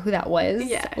information about who that was,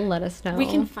 let us know. We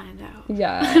can find out.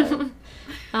 Yeah.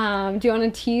 Do you want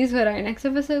to tease what our next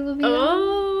episode will be?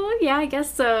 Oh, yeah, I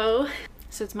guess so.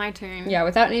 So it's my turn. Yeah,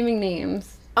 without naming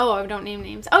names. Oh, I don't name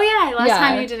names. Oh, yeah. Last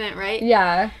time you didn't, right?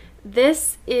 Yeah.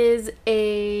 This is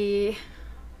a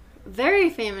very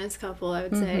famous couple, I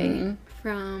would say,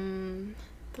 from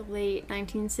the late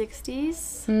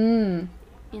 1960s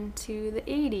into the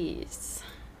 80s.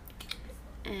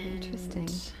 And Interesting.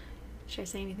 Should I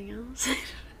say anything else?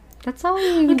 That's all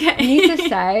you need to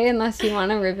say, unless you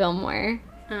want to reveal more.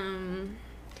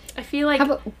 I feel like...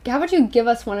 How about you give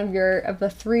us one of the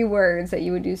 3 words that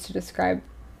you would use to describe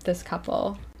this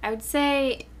couple? I would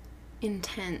say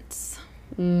intense.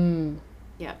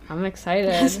 Yep. I'm excited.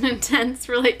 It's an intense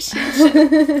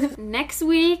relationship. Next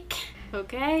week,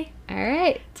 okay? All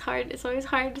right. It's hard. It's always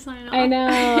hard to sign off. I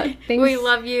know. We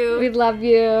love you. We love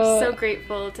you. So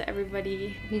grateful to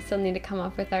everybody. We still need to come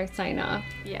up with our sign-off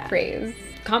phrase.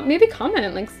 Maybe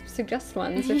comment, like, suggest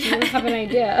ones if you have an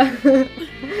idea.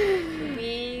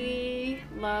 We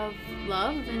love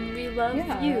and we love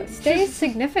you. Stay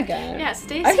significant. Yeah,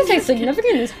 stay significant. I have to say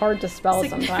significant is hard to spell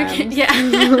sometimes. Yeah.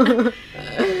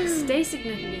 Stay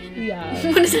significant. Yeah.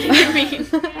 What does that even mean?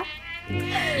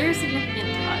 You're significant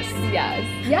to us. Yes.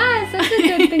 Yes, that's a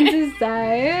good thing to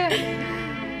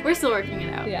say. We're still working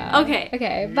it out. Yeah.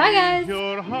 Okay. Bye, guys.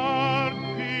 Your heart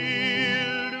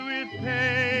filled with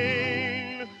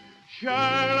pain. Shall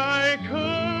I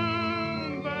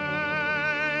come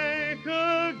back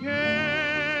again?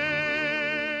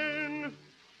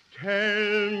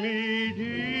 Tell me